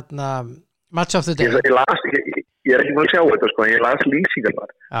Match of the Day. Ég er ekki búin að sjá þetta, sko, ég las lýsingar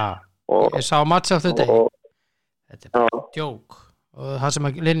þar. Já, ég sá Match of the Day. Þetta er bara djók og það sem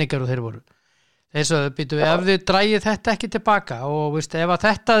að Lineker og þeir voru. Þeir svo býtu við, ef þið drægið þetta ekki tilbaka og veist, ef að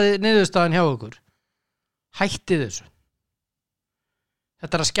þetta er niðurstaðan hjá ykkur, hættið þessu.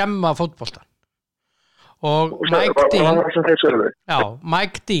 Þetta er að skemma fótboltan. Og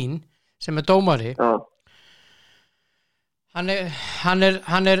Mike Dean, sem er dómari, hann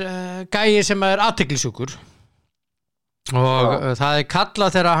er gæi sem er athyglisjúkur og það er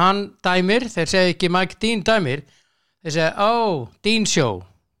kallað þegar hann dæmir, þeir segja ekki Mike Dean dæmir, þeir segja, Dean Show.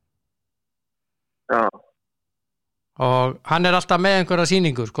 Já. Og hann er alltaf með einhverja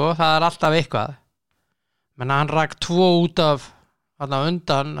sýningu, sko, það er alltaf eitthvað. Menn hann rak 2 út af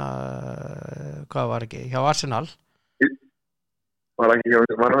undan hvað var ekki, hjá Arsenal. Var hann ekki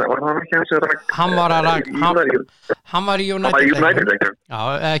hans að rak? Hann var að rak, hann var í United. Já,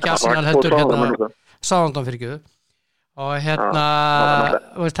 ekki Arsenal heldur Southampton fyrir Guð. Og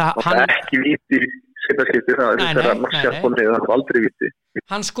veist hann ekki víti skipti það þegar Marcial kom niður, það var aldrei víti.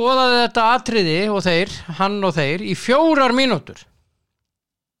 Hann skoðaði þetta atriði og þeir í 4 mínútur.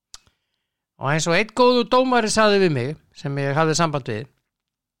 Og eins og einn góður dómari sagði við mig, sem ég hafði samband við,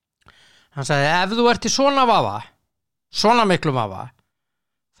 hann sagði, ef þú ert í svona vafa, svona miklu vafa,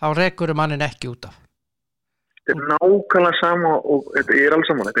 þá rekur mannin ekki út af. Þetta er nákvæmlega sama og þetta er alls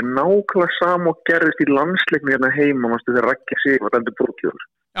saman, þetta er nákvæmlega sama og gerðist í landsleikni hérna heima, mástu þegar Raggi sig var dæmdur brotjóður.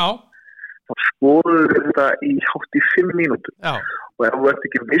 Já. Þá skoðuðu þetta í hátt í 5 mínútur. Já. Og ef þú ert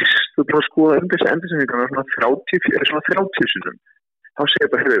ekki viss, þú búin að skoða endursendingar svona 30 sinum. Þá segir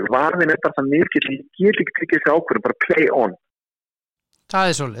bara, varðin er bara það mikil, ég get ekki tekið þessi ákvörðun, bara play on. Það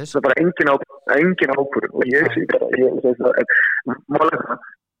er svoleiðis. Það er bara engin ákvörðun. Og ég segi bara, málega það,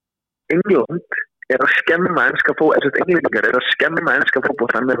 England er að skemma enska englendingar er að skemma enska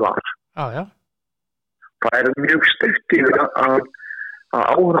fótbolta með VAR. Já. Það er mjög stutt í að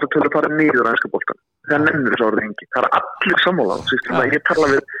áhörðartölu fara niður á enska boltan. Það nefnir þessu orðið engi. Það er allir sammála. Ég tala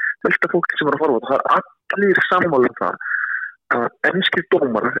við velta fólki sem er að forvota. Það er allir sammála það að enskir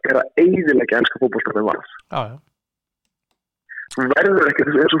dómarar er að eyðileggja enska fótbolta með VAR. Já. Þú verður ekki,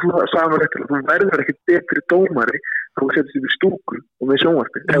 eins og þú sagði ekki, þú verður ekki betri dómari þá þú setjast upp í stúku og með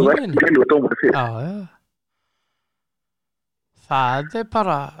sjónvarpi. Það er ekki veljuð dómari fyrir. Já. Það er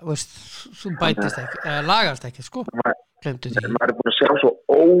bara, veist, þú bætist ekki, lagast ekki, sko. Glemdu því. Maður er búin að sjá svo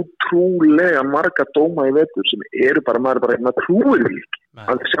ótrúlega marga dóma í vetur sem eru bara, maður trúir því ekki.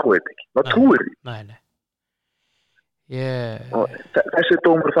 Maður sjá þetta ekki. Maður trúir því. Nei. Og þessi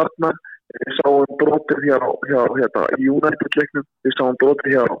dómar þarna, við sáum brotir hjá United-leiknum, við sáum brotir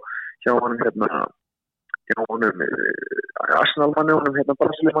hjá hann hjá honum Arsenal-manni, honum hérna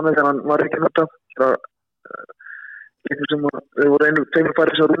Brasilíumanni þegar hann var ekki nötta leikur sem við voru einu tveimur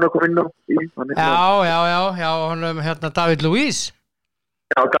færi sem Rúna kom inn á Já, honum hérna David Luiz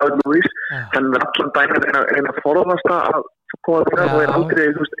Já, David Luiz hann er allan dæmið reyna að forðast að koma það og aldrei,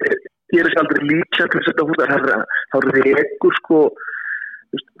 þú veist, gerir sér aldrei líka til að setja hús þá rekur sko,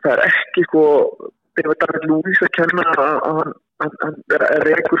 það er ekki sko, þegar David Luiz að kenna að hann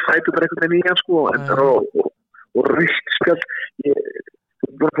rekur fætur eitthvað með nýjan sko og rautt spjald þú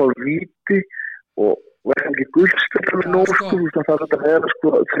búin að fá víti og verður ekki guldspjald með nóg sko, það er sko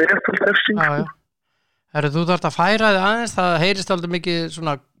þrefaldrefsing sko. Þú þarft að færa þig aðeins, það heyrist aldrei mikið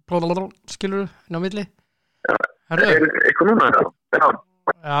svona skilur inn á milli eitthvað núna Já,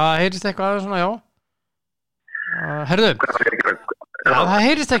 það heyrist eitthvað aðeins svona, það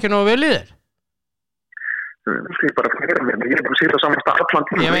heyrist ekki nógu vel í þér ég bara færa mér, ég er búin að sýta saman stað allan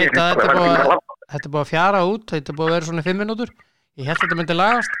tíma Ég veit að þetta er búið að fjara út, þetta er búið að vera svona 5 mínútur ég held að þetta myndi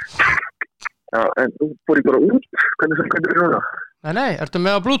lagast Já, en þú fór ég bara út hvernig er núna? Nei, ertu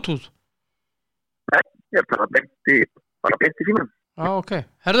með á Bluetooth? Nei, ég er bara beint í símanum Já, ok,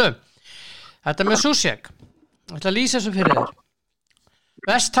 þetta með Susek ég ætla að lýsa þessu fyrir þér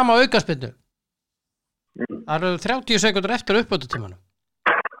West Ham á aukaspyrnu það eru 30 sekúndur eftir uppbótartímanum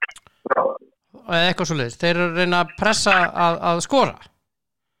eða eitthvað svoleiðis þeir eru að reyna að pressa að skora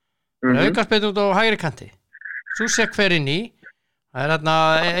aukaspyrnu út á hægri kanti Susek fer inn í það er hérna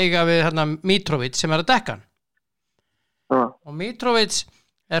eiga við hérna Mitrovic sem er að dekka hann og Mitrovic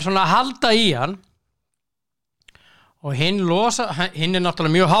er svona að halda í hann og hinn er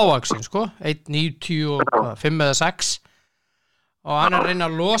náttúrulega mjög hávaxinn sko 1.95 eða 6 og hann er að reyna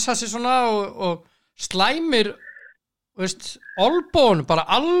að losa sig svona og slæmir veist, olbónu bara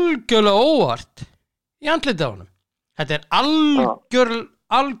algjörlega óvart í andlitið á honum þetta er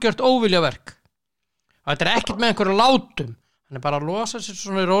algjört óviljaverk og þetta er ekkert með einhverju látum hann er bara að losa sig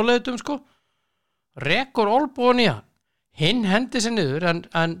svona í róleitum sko rekur olbónu í hann hinn hendi sér niður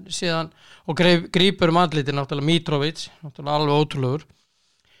en síðan og grípur andlitið náttúrulega Mitrovic náttúrulega alveg ótrúlegur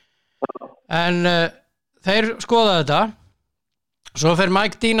en þeir skoða þetta svo fer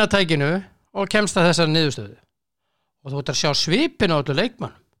Mike Dean að tækinu og kemst að þessar niðurstöðu og þú ert að sjá svipin á öllu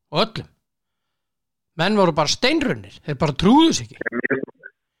leikmann og öllum menn voru bara steinrunnir þeir bara trúðu sig ekki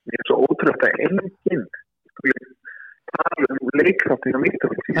Mér er svo ótrúlegt að enginn tala leikþáttinn á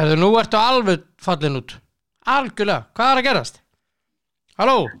Mitrovic Nú ertu alveg fallin út algjörlega, hvað er að gerast?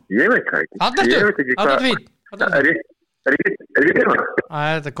 Halló? Ég veit það ekki Ég veit ekki hvað Er ég hérna?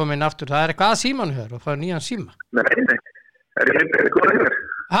 Þetta kom inn aftur, það er eitthvað að símanu hér og það er nýjan síma Nei, er ég góð að hér?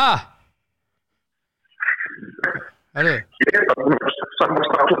 Hæ? Ég er bara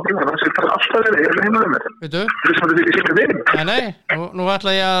samanstað allar tíma þannig að það er alltaf verið, ég er heima með mér Veitu? Það er sem að þið sýnir við Nei, nú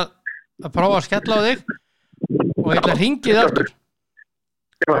ætla ég að prófa að skella á þig og ég ætla að hringi þig aftur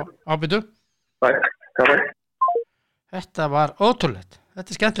Ábyrdu Þetta var ótrúlegt þetta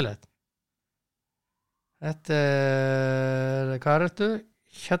er skemmtilegt þetta er hvað er þetta?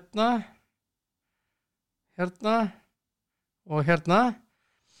 Hérna og hérna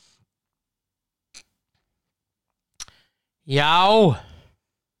Já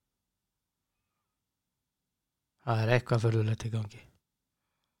það er eitthvað furðulegt í gangi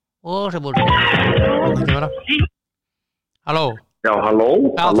og sem búið Halló Já, halló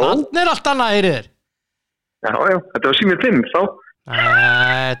þannig er allt annað í þér Já, þetta var símið 5 þá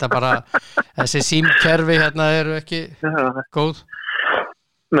Nei, þetta bara þessi símkerfi hérna eru ekki góð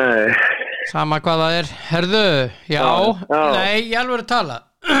Nei Sama hvað það er Herðu, já. Nei, ég alveg að tala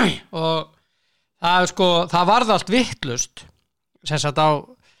og það sko, það varð allt vittlust sem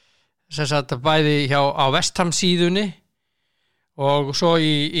sagt bæði á West Ham síðunni og svo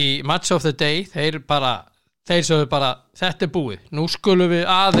í Match of the Day þeir sögðu bara þetta er búið, nú skulum við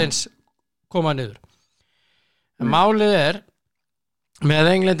aðeins koma niður en málið er með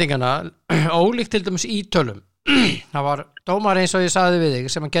englendingana ólíkt til dæmis ítölum það var dómar eins og ég sagði við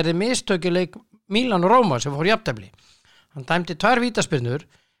þig sem hann gerði mistök í leik Milan og Róma sem fór jafntefli hann dæmdi 2 vítaspyrnur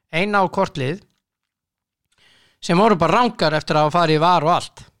eina á kortlið sem voru bara rangar eftir að fara í var og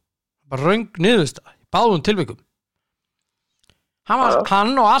allt bara röng niðurstaða í báðum tilvikum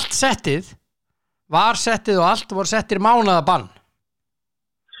hann og allt settið var settið og allt voru settir mánaðabann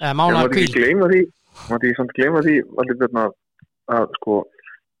eða mánaðakvíl Mátti ég samt gleyma því að sko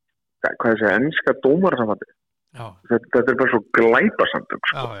hvað ég segja, enska dómarasambandi þetta er bara svo glæpasamtök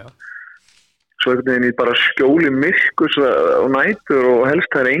sko. Svo einhvern veginn í bara skjóli myrkus og nætur og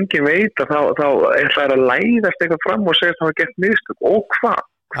helst það er engin veit að þá er það að læðast eitthvað fram og segja að það var gert mistök og hvað?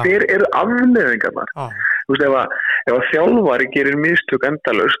 Hver eru afleiðingarnar? þú veist, ef að þjálfari gerir mistök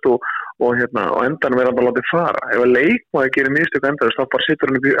endalaust og endanum er hann bara látið fara. Ef að leikmaður gerir mistök endalaust, þá bara situr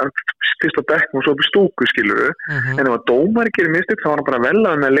hann fyrst á bekknum og svo upp í stúku, skilurðu. En ef að dómari gerir mistök, þá er hann bara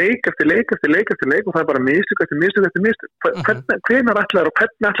velaður með leik eftir leik og það er bara mistök eftir mistök. Hvenær ætlar að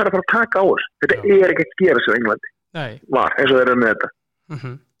fara að taka á þessu? Þetta er ekki að gera sér á Englandi. Var, eins og þeir eru með þetta.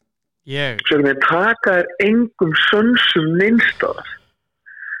 Svo þeir taka þér engum sönsum neinstaðar.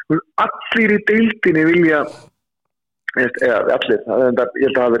 Allir í deildinni vilja eða allir, ég held að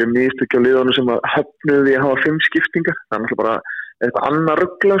það hafi verið mistök á liðunum sem að höfnuðu því að hafa 5 skiptingar, það er náttúrulega bara eitthvað annað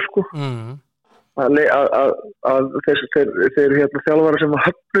rugla sko að þeir þjálfara sem að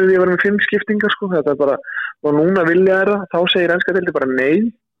höfnuðu því að vera með 5 skiptingar sko, þetta er bara og núna vilja þeirra, þá segir enska deildin bara nei,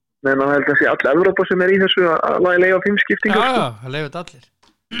 meðan að held að sé all Evrópa sem er í þessu að leiða 5 skiptingar sko. Það leiðut allir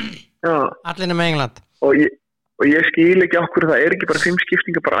allir með England og ég skil ekki okkur það er ekki bara 5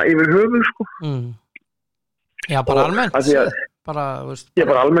 skiptingar bara yfir höfuð sko Já, bara almennt bara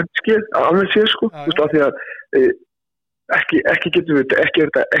almennt séð sko þú veist, af því að ekki getum við ekki er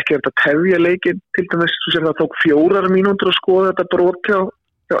þetta tefja leikinn til dæmis, svo sem það tók 4 mínútur að skoða þetta brot hjá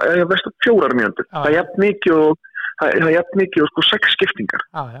vestu 4 mínútur það er jafn mikið og sko 6 skiptingar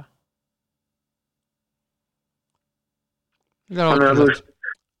þannig að þú veist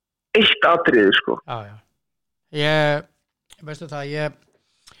eitt atriði sko ég veistu það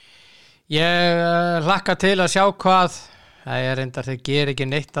ég hlakka til að sjá hvað það er reyndar þeir gera ekki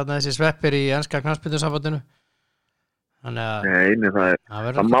neitt að þessi sveppir í enska knattspyrnusambandinu Nei,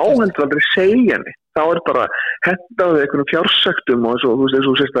 það má heldur aldrei segja neitt þá er bara hendaði einhvern fjársöktum og svo, þú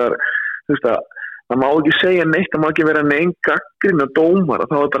veist það má ekki segja neitt það má ekki vera neinn gagnrýni og dómara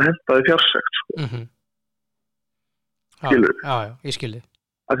þá er bara hendaði fjársökt sko. Skilur Já, ég skilði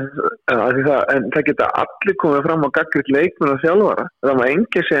en það geta allir komið fram á gagnrýnt leikmenn og þjálfara það má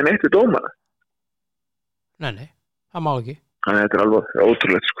enginn segja neitt við dómara Nei, það má ekki Þannig að þetta er alveg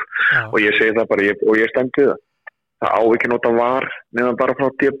ótrúlegt sko. Og ég segi það bara og ég stend við það á ekki nota var nema bara frá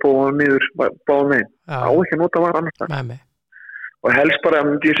depó og niður báðum megin á ekki nota var annars og helst bara,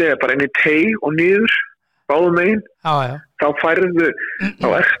 myndi ég segja, bara inn í teig og niður báðum megin þá færðu þá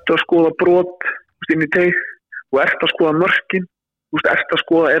ertu að skoða brot inn í teig og ertu að skoða mörkin ertu að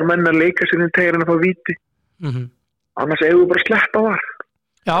skoða, er menn að leika sér inn í teigin að fá víti annars eigum við bara að sleppa var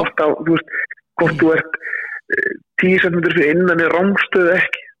hvort þú ert 10 cm fyrir innan er rángstöðu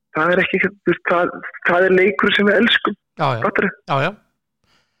ekki það er ekki, það er leikur sem við elskum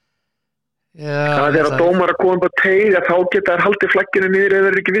það er að dómar að koma upp á teig að þá geta þær haldið flagginu niður ef þeir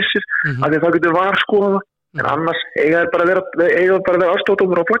eru ekki vissir af því að það getur var skoða en annars eiga bara að vera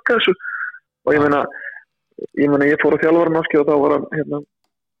aðstofdómar að flagga þessu og ég meina ég fór á þjálfaranámskeið og þá var hann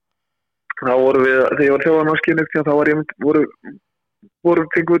þá voru við, þegar ég var þjálfaranámskeið þá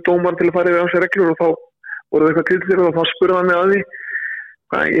fengum við dómar til að fara yfir þessi reglur og þá voru við eitthvað kritisir og þá spurði hann mig að því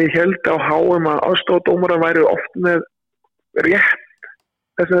hvað ég held á HM að aðstofdómarar væri oft með rétt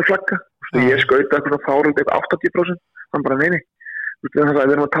þess að flagga ég skauta eitthvað fáröld 80% hann bara neini við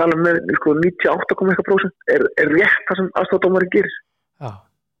erum að tala með 98,1% er rétt það sem aðstofdómarar gerir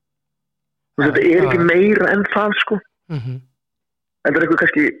þetta er ekki meira enn það sko en það er eitthvað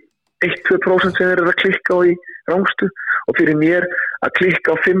kannski 1-2% sem þeir eru að klikka á í rángstu og fyrir mér að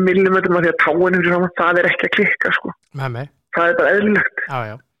klikka á 5 mm að því að táinu saman, það er ekki að klikka sko það er bara eðlilegt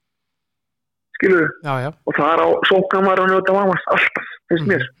skilur og það er á sókamar og njóta vamast alltaf, finnst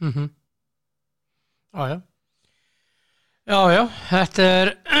mér já, þetta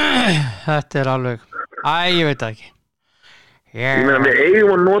er alveg ég veit það ekki ég meina við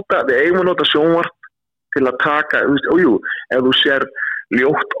eigum að nota sjónvarp til að taka ef þú sér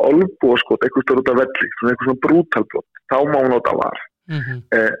ljótt olnbúaskot eitthvað stór út af velli eitthvað svona brútalbrot, þá má nota var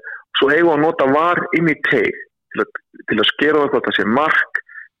svo eigum að nota var inn í teig til að skera það hvort það sé mark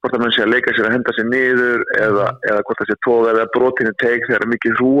hvort það menn sé að leika sér að henda sér niður eða hvort það sé tóð eða brotinu teig þegar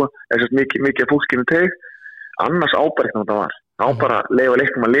mikið hrúa eða mikið fólkinu teig annars ábært nota var bara leifa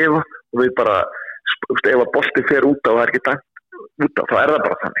leiknum að lifa og við bara ef að bolti fer út á og það er ekki dæmt út á, þá er það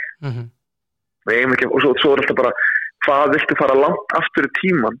bara þannig við eigum ekki, og svo er alltaf bara hvað viltu fara langt aftur í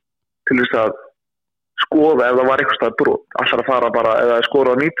tíman til þess að skoða ef það var eitthvað stað brot alltaf að fara bara, eða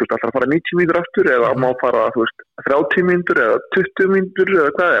skora á 90 alltaf að fara 90 mínútur aftur eða má fara 30 mínútur eða 20 mínútur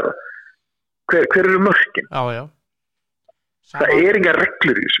eða hvað er það hver eru mörkin það er enga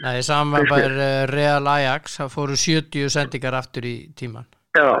reglur í þessu Nei, saman bara Real Ajax það fóru 70 sendingar aftur í tíman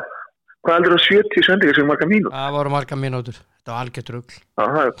hvað heldur það 70 sendingar sem marga mínútur? Það voru marga mínútur, þetta var algjört rugl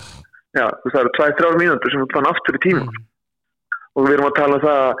það eru 2-3 mínútur sem fann aftur í tíman og við erum að tala um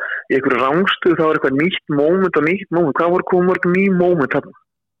það í einhverju rángstu þá er eitthvað nýtt moment hvað voru komið mörg ný moment þarna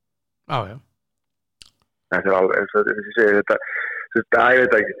þetta alveg, ég segi þetta, ég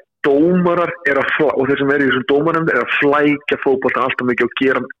veit ekki, dómarar og þeir sem eru í þessum dómarum að flækja fótbolta alltaf mikið og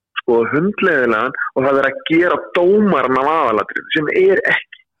gera sko hundleiðilegan og það að gera dómaran af aðalatrið sem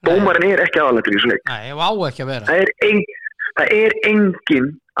ekki, dómarin ekki aðalatrið í þessu leik. Nei, ég á ekki að vera. Það er enginn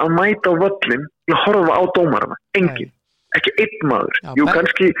að mæta á völlin til að horfa á dómarana, enginn, ekki einn maður. Jú,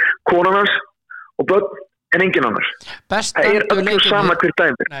 kannski konan hans og börn, en enginn annars. Það er alltaf sama hver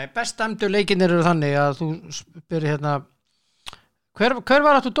dæmir. Nei, bestdæmdu leikinir eru þannig að þú spyrir hérna hver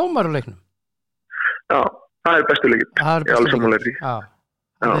var þetta dómar á leiknum? Já, það er bestu leikin. Ég alveg sammála því. Já.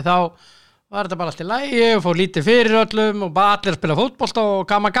 Þannig þá var þetta bara allt í lagi og fór lítið fyrir öllum og bara allir að spila fótbolta og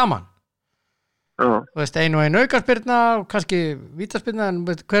gaman. Já. Þú veist, ein aukaspyrna og kannski vítaspyrna, en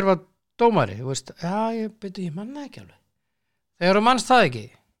hver var dómari? Þú veist, ég manna ekki alveg. Þegar þú mannst það ekki,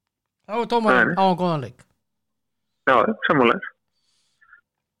 þá er dómarinn á hann góðan leik. Já, sammála.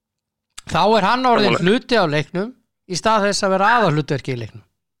 Þá er hann orðinn hluti á leiknum í stað þess að vera aðalhlutverki í leiknum.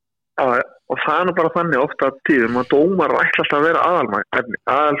 Já, og það er nú bara þannig ofta á tíðum að dómar ætla alltaf að vera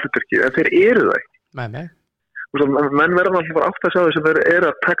aðalhlutverki, en þeir eru það ekki. Nei. Menn verða alltaf bara átt að sjá þess að þeir eru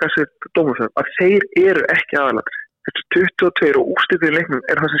að taka sér dómarstöðum, að þeir eru ekki aðalatir. Þetta 22 og úrslitið í leiknum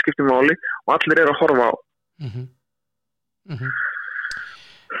er það sem skiptir máli og allir eru að horfa á.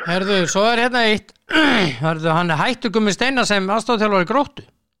 Herðu, svo er hérna eitt hann er hættur Gummi Steinar sem aðstofþjálfari Gróttu.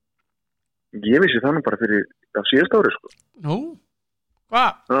 Ég vissi það nú bara fyrir síðast ári sko. Nú?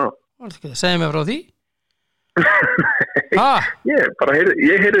 Hvað? Já. Segðu mér frá því.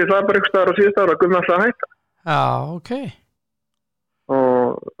 Ég heyrði það bara einhvers staðar á síðast ári að Gummi alltaf að hætta. Já, ok.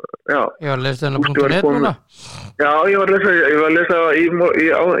 Og já. Ég var að lesa þennan.net núna. Já, ég var að lesa í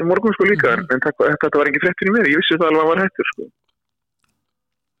morgun sko líka, en þetta var ekki fréttin í mér. Ég vissi það alveg að hann var hættur sko.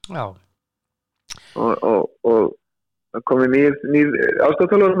 Já. Og það komi nýr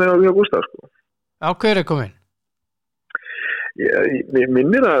aðstofþjálfari með á Gústaf sko. Já, hver er komin? Ég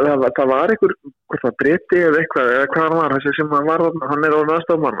minnir að það var einhver, hvort það breyti eða eitthvað, eða hvað hann var, þessi sem hann var, hann er á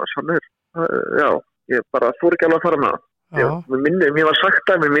aðstofmannas, hann er, já, ég bara fór ekki alveg að fara með það. Mér var sagt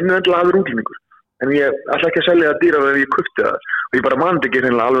að, mér minnir endilega að það er útlendingur, en ég ætla ekki að selja það dýra ef ég kupti það, og ég bara mandi ekki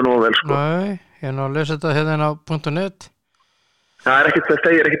hreinlega alveg nógu vel, sko. Nei, ég er nú að lesa þetta hérna á .net. Það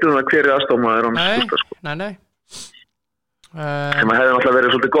segir ekkit það hver er aðstofmaður á Gústaf, sko. Nei. Sem að hefði náttúrulega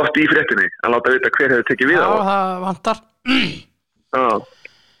verið svolítið gott í fréttinni að láta vita hver hefði tekið við á. Já, það vantar. Já.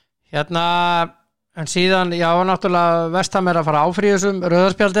 Hérna, en síðan, já, náttúrulega Vestham er að fara áfrýja þessum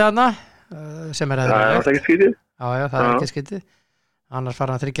rauðarspjaldi þarna, sem er það er ekki skítið. Já, það er ekki skítið. Annars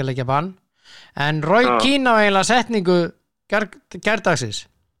fara hann 3 leikja bann. En Roy Keane á eiginlega setningu gærdagsins.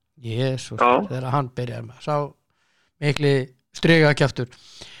 Jesús, þegar hann byrjaði með. Sá mikli strigakjaftur.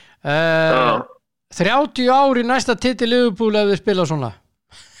 30 ári næsta titil Liverpool ef þið spila svona.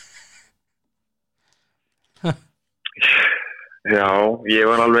 Já, ég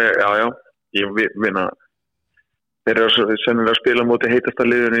var alveg, já, ég vinna, þeir eru sennilega að spila móti heitasta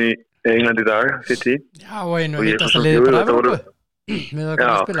liðinu í England í dag, City. Já, og einu heitasta liði bara Evrópu, með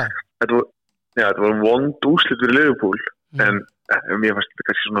að spila. Þetta voru vond úrslit fyrir Liverpool, en mér fannst þetta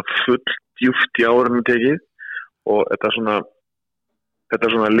kannski svona full djúpt í árunum tekið, og þetta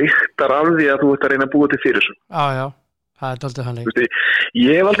svona lyktar af því að þú ert að reyna að búa til fyrir þessu. Já, það er doldið hann leik.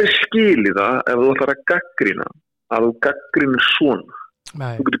 Ég hef aldrei skilið það ef þú ætlar að gaggrina, að þú gaggrínir svona.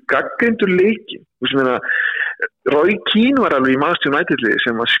 Nei. Þú getur gaggríndur leikin. Þú veist meina, Roy Keane var alveg í Manchester United-liði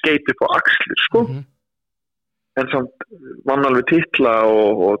sem var skeip upp á axlir, sko. En samt vann alveg titla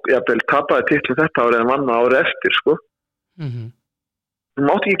og jafnvel tapaði titla þetta árið en vann árið eftir, sko. Þú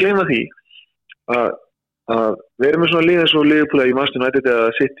mátt ekki gleyma því að við erum með svona lið eins og Liverpool í Manchester United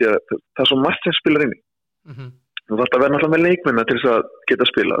eða City, það er svo margt sem spilar inn í. Þú þarft að vera náttúrulega með leikmenn til þess að geta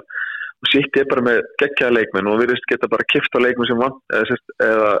spilað. Og City er bara með geggjaða leikmenn og við geta bara kippt á leikmenn sem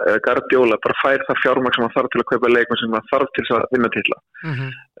eða Guardiola bara fær það fjármagn sem hann þarf til að kaupa leikmenn sem hann þarf til þess að vinna titla.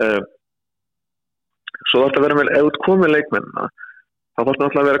 Svo þarft að vera með, ef þú komið leikmennina, þá þarf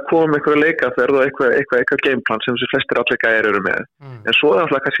náttúrulega að vera að koma með eitthvað leikaferð og eitthvað gameplan sem þessi flestir allir gæðir eru með. En svo er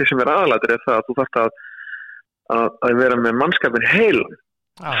náttúrulega kannski sem er aðalatur er það að þú þarft að vera með mannskapin heilan.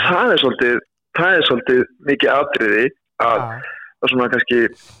 Það er svolítið mikið atriði að svona kannski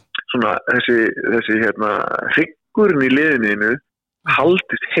svona þessi hryggurinn í liðinu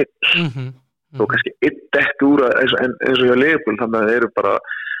haldist heill. Þó kannski einn dett úr eins og hjá Liverpool, þannig að það eru bara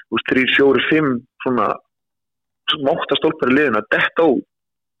 3, 4, 5 svona máttastólpar í liðinu að detta út.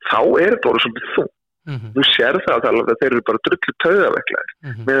 Þá er þetta orðið svolítið þungt. Þú sér það að þeir eru bara drullu taugaveklaðir.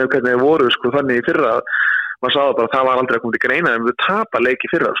 Með hvernig þeir voru sko þannig í fyrra að maður sagði bara að það var aldrei að koma til greina en við tapa leiki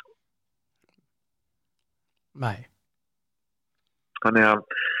fyrra sko. Nei. Þannig að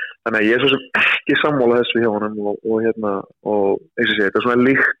þannig að ég er svo sem ekki sammála þessu hjá honum og hérna, og eins og sé, þetta er svona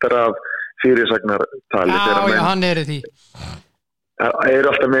lyktar af fyrirsagnartali. Já, hann er í því. Það er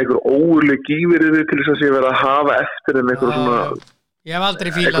alltaf með einhver óurleg gífurði til þess að sé verið að hafa eftir en einhver svona... Ég hef aldrei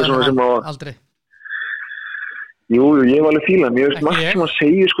fílað hann, aldrei. Jú, ég hef alveg fílað, mér veist margt sem hann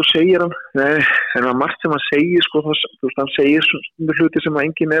segir, sko, segir hann, en margt sem hann segir, sko, þú veist, hann segir svona hluti sem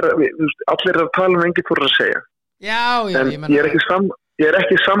enginn er, allir er að tala um enginn fyrir að segja. Já, en ég er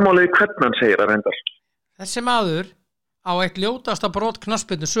ekki sammálið hvernig hann segir það reyndar. Þessi maður á eitt ljótasta brot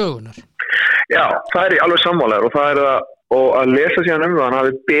knattspyrnu sögunar. Já, það er alveg sammálaður og það er að lesa síðan það, hann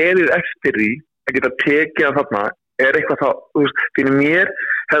hafi beðið eftir því að geta tekið að þarna er eitthvað þá, þú veist, fyrir mér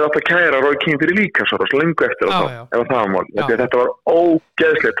hefði átt að kæra Roy Keane fyrir líkamsárás lengu eftir ef það var mál. Þetta var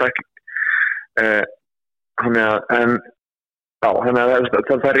ógeðslega tækling. Þannig að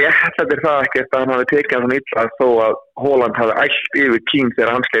það réttlætir það ekki eftir að hann hafi tekið að þannig illa þó að Haaland hafi ælt yfir Keane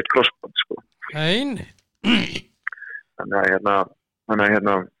þegar hann sleitt crossband, sko. Nei. Þannig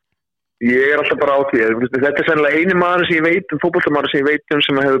að ég er alltaf bara á því. Þetta er sennilega eini maður sem ég veit fótboltamaður sem ég veit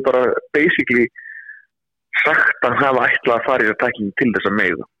sem hefur bara basically sagt að hafa ætlað að fara í tækling til þess að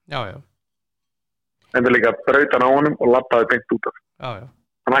meiða. Já. En það líka braut hann á honum og labbaði beint út af. Já.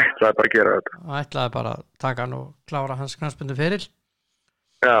 Hann ætlaði bara að gera þetta. Hann ætlaði bara að taka hann og klára hans knattspyrnu feril.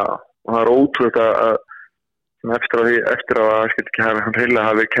 Já, og það er ótrúlega að eftir að skil ekki hann heila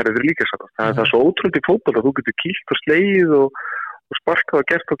hafi kerið fyrir líka satt. Það er svo ótrúlega í fótboll að þú getur kýlt og sleið og sparkað og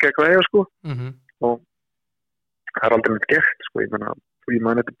gert og gegn vega, sko. Og það er aldrei neitt gert, sko. Ég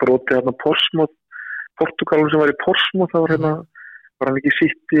meina þetta brotið hérna Portugalum sem var í Portsmouth, það var hérna, var hann ekki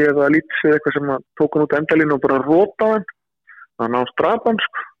City eða Leeds eða eitthvað sem tók hann út endalínu og bara rótaði hann. Það náði strapan,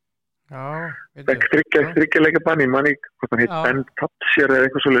 sko. Já. Þriggja leikabann, ég man ekki hvort hann heit Ben Tapsier eða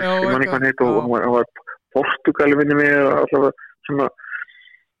eitthvað svolítið, ég man ekki hvað hann heit og hann var Portugali minni mig allavega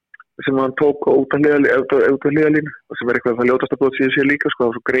sem hann tók út af hliðalínu og sem er eitthvað það ljótast að búið síðan sér líka, sko, það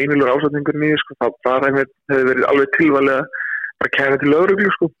var svo greinilegur ásetningur nýju, sko, það hefði verið alveg tilvalið að bara kæra til lögreglu,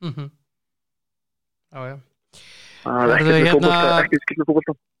 sko. Já. Það er ekki skilja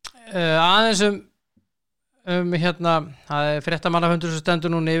fótbolta. Aðeins hérna, það er fréttamannafundur sem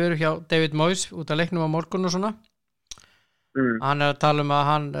stendur núna yfir hjá David Moyes út af leiknum á morgun og svona. Hann er að tala um að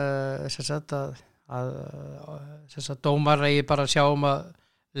hann að dómar eigi bara að sjá að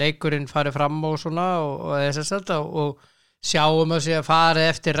leikurinn fari fram og svona og sjá að sé að fari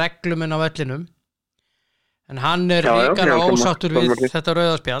eftir regluminn á vellinum. En hann er líka ósáttur við þetta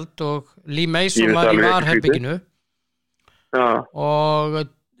rauðaspjald og Lee Mason var í varherbygginu og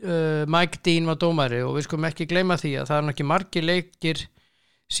Mike Dean var dómari og við skulum ekki gleyma því að það er ekki margir leikir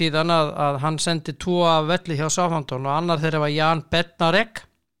síðan að hann sendi 2 af velli hjá Southampton og annar þeirra var Jan Bednarek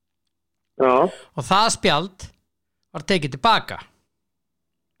og það spjald var tekið tilbaka.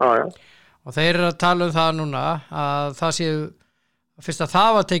 Og þeir eru að tala um það núna að það séu fyrst að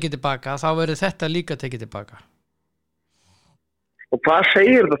það var tekið tilbaka þá verður þetta líka tekið tilbaka. Og hvað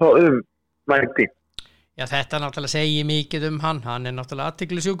segir það þá Mike Dean? Já, þetta náttúrulega segir mikið hann er náttúrulega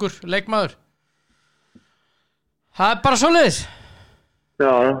athyglisjúkur leikmaður. Það er bara svoleiðis.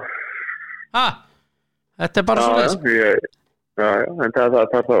 Já. Þetta er bara svoleiðis. Já, en það er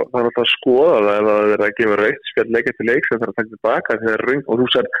að skoða það ef það er að gefa rautt spjald leika til leik sem það er að taka tilbaka þegar og þú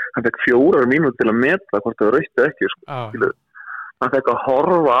sagði hann fekk 4 mínútur til að meta hvort það var rautt eða ekki, sko. Hann fekk að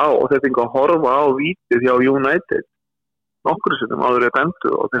horfa á og þeir fengu að horfa á vítið hjá United nokkru sinnum áður ég bendu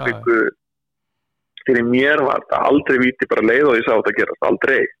og þeir fengu fyrir mér var þetta aldrei víti bara leið og ég sá þetta gerast,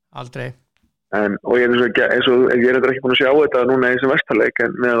 aldrei. Og ég er ekki búin að sjá þetta núna í þessum vestarleik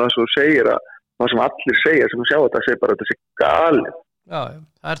en með það svo segir að það sem allir segja sem sjá þetta segir bara að þetta sé galið. Já,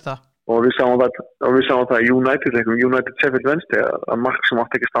 það er það. Og við sáum það í United Sheffield Wednesday að mark sem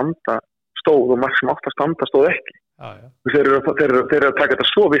átti ekki að standa stóð og mark sem átti að standa stóð ekki. Þeir eru að taka þetta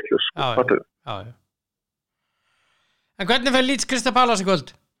svo vitlaust. Já. En hvernig fer Leeds Crystal Palace í kvöld?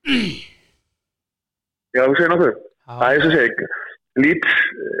 Já, þú segir nokkuð. Það er svo segir. Leeds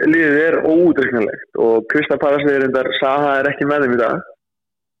liðið er óútreiknanlegt og Crystal Palace liðið Saha er ekki með þeim í dag.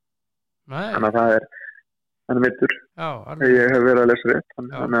 Þannig að það er mittur. Ég hef verið að lesa rétt.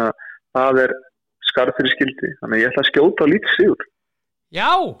 Þannig að það er skarð fyrir skildi. Þannig að ég ætla að skjóta á Leeds sigur. Já.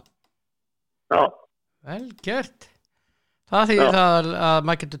 Vel gert. Það þýðir það að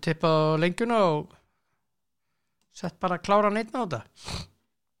maður getur tippað á lengjuna og sett bara að klára neitt á þetta.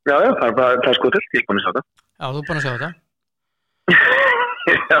 Já, það er sko til. Ég er búin að sjá þetta. Já, þú er búin að sjá þetta.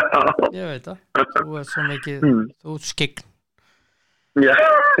 Já. Ég veit það. Þú er svo mikið, þú er skygn. Já,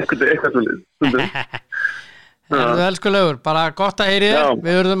 eitthvað svolítið. Það er elskulegur, bara gott að heyri þér.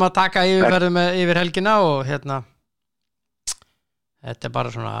 Við verðum að taka yfirferðum yfir helgina og þetta bara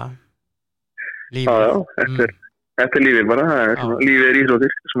svona Já, lífið. þetta er lífið bara, lífið er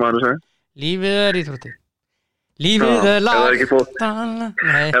íþróttir, sem maður sagði. Lífið er íþróttir. Lífið er lag. Ef það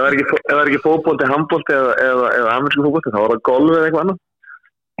er ekki fótbolti, handbolti eða amerísku fótbolti, þá er það golf eða eitthvað annað.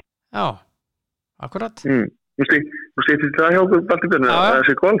 Já, akkurat. Nú stýttist það hjá okkur Baltibjörn,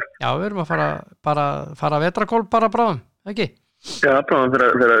 þessi golf. Já, við erum að fara að vetragolf bara bráðum, ekki? Já, bráðum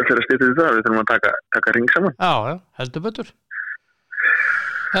fyrir að stýttist það, við þurfum að taka ring saman. Já, heldur betur.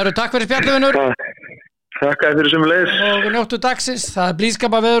 Takk fyrir spjalluvinur. Takk fyrir sömuleiðis. Og njóttu dagsins, það er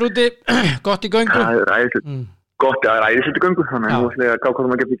blíðskapa veður úti, gott í göngu. Það er æðislegt. Gott, það er æðislegt í göngu, þannig að nú ætla ég að gá hvað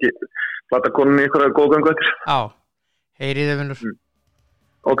maður getur ekki flata konunni ykkur að góða göngu eftir. Já, heyriði vinnur.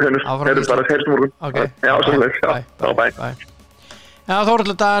 Ok, heyrðum bara heyrðum morgun. Ok. Já, sömuleiðis. Já, bæ. Já,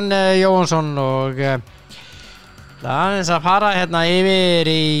 Þórhallur Dan Jóhansson og það aðeins að fara hérna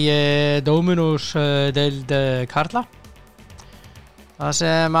yfir í Dominus deild karla. Það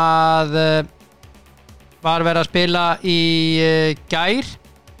sem að var verið að spila í gær.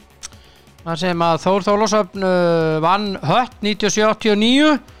 Það sem að Þór Þorlákshöfn vann Hött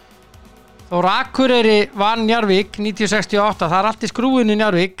 97-89. Þór Akureyri vann Njarðvík 90-68. Það er allt í skrúinu í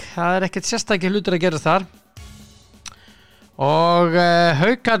Njarðvík. Það er ekkert sérstakir hlutur að gerast þar. Og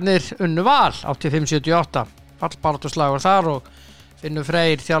Haukarnir unnu Val 85-78. Fallbaráttu slagur þar og Finnur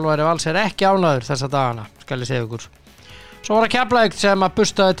Freyr þjálfari Vals er ekki ánægður þessa dagana, skal ég segja ykkur. Svo var það Keflavík sem að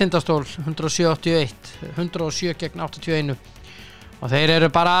bustaði Tindastól 171, 107 gegn 81 og þeir eru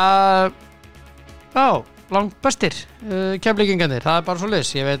bara langt bestir Keflvíkingarnir, það er bara svo leys.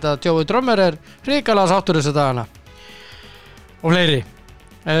 Ég veit að Jói Drömmur er hrikalega sáttur þessa dagana og fleiri.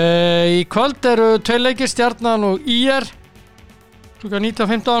 Í kvöld eru 2 leikir, Stjarnan og IR klukkan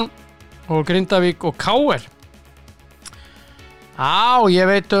 19:15 og Grindavík og KR. Já, ég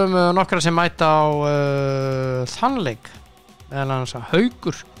veit nokkra sem mæta á þann leik. Meðal annars að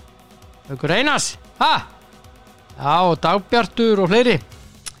Haukur Einars. Já, og Dagbjartur og fleiri.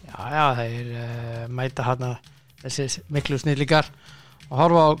 Já, þeir mæta hana þessi miklu snillingar og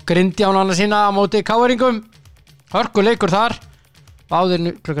horfa á Grindjánana sína á móti KR-ingum. Hörkuleikur þar.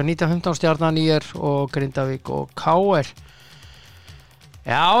 Báðir klukkan 19:15 Stjarnan, IR og Grindavík og KR.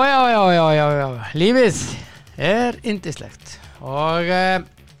 Já. Lífið er yndislegt og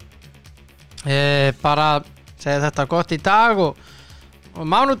bara segja þetta gott í dag og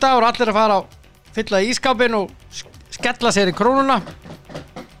mánudagur, allir að fara að fylla í ískápinn og skella sér í krónuna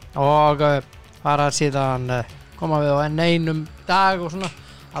og fara síðan koma við á N1 dag og svona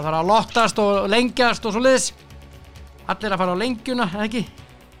að fara að lottast og lengjast og svoleiðis. Allir að fara á lengjuna, ekki?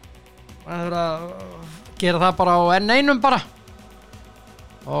 Það er að gera það bara á N1 bara.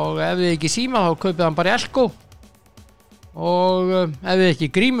 Og ef þið ekki síma þá kaupið hann bara í Elko. Og ef þið ekki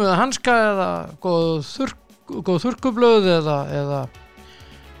grímu eða hanska eða góð þurrkublöð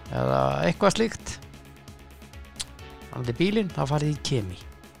eða eitthvað slíkt andið bílinn, þá farið í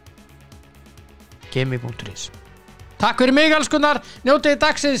Kemi.is. Takk fyrir mig, elskunnar, njótið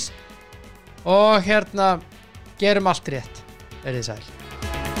dagsins og gerum allt rétt. Verið sæl.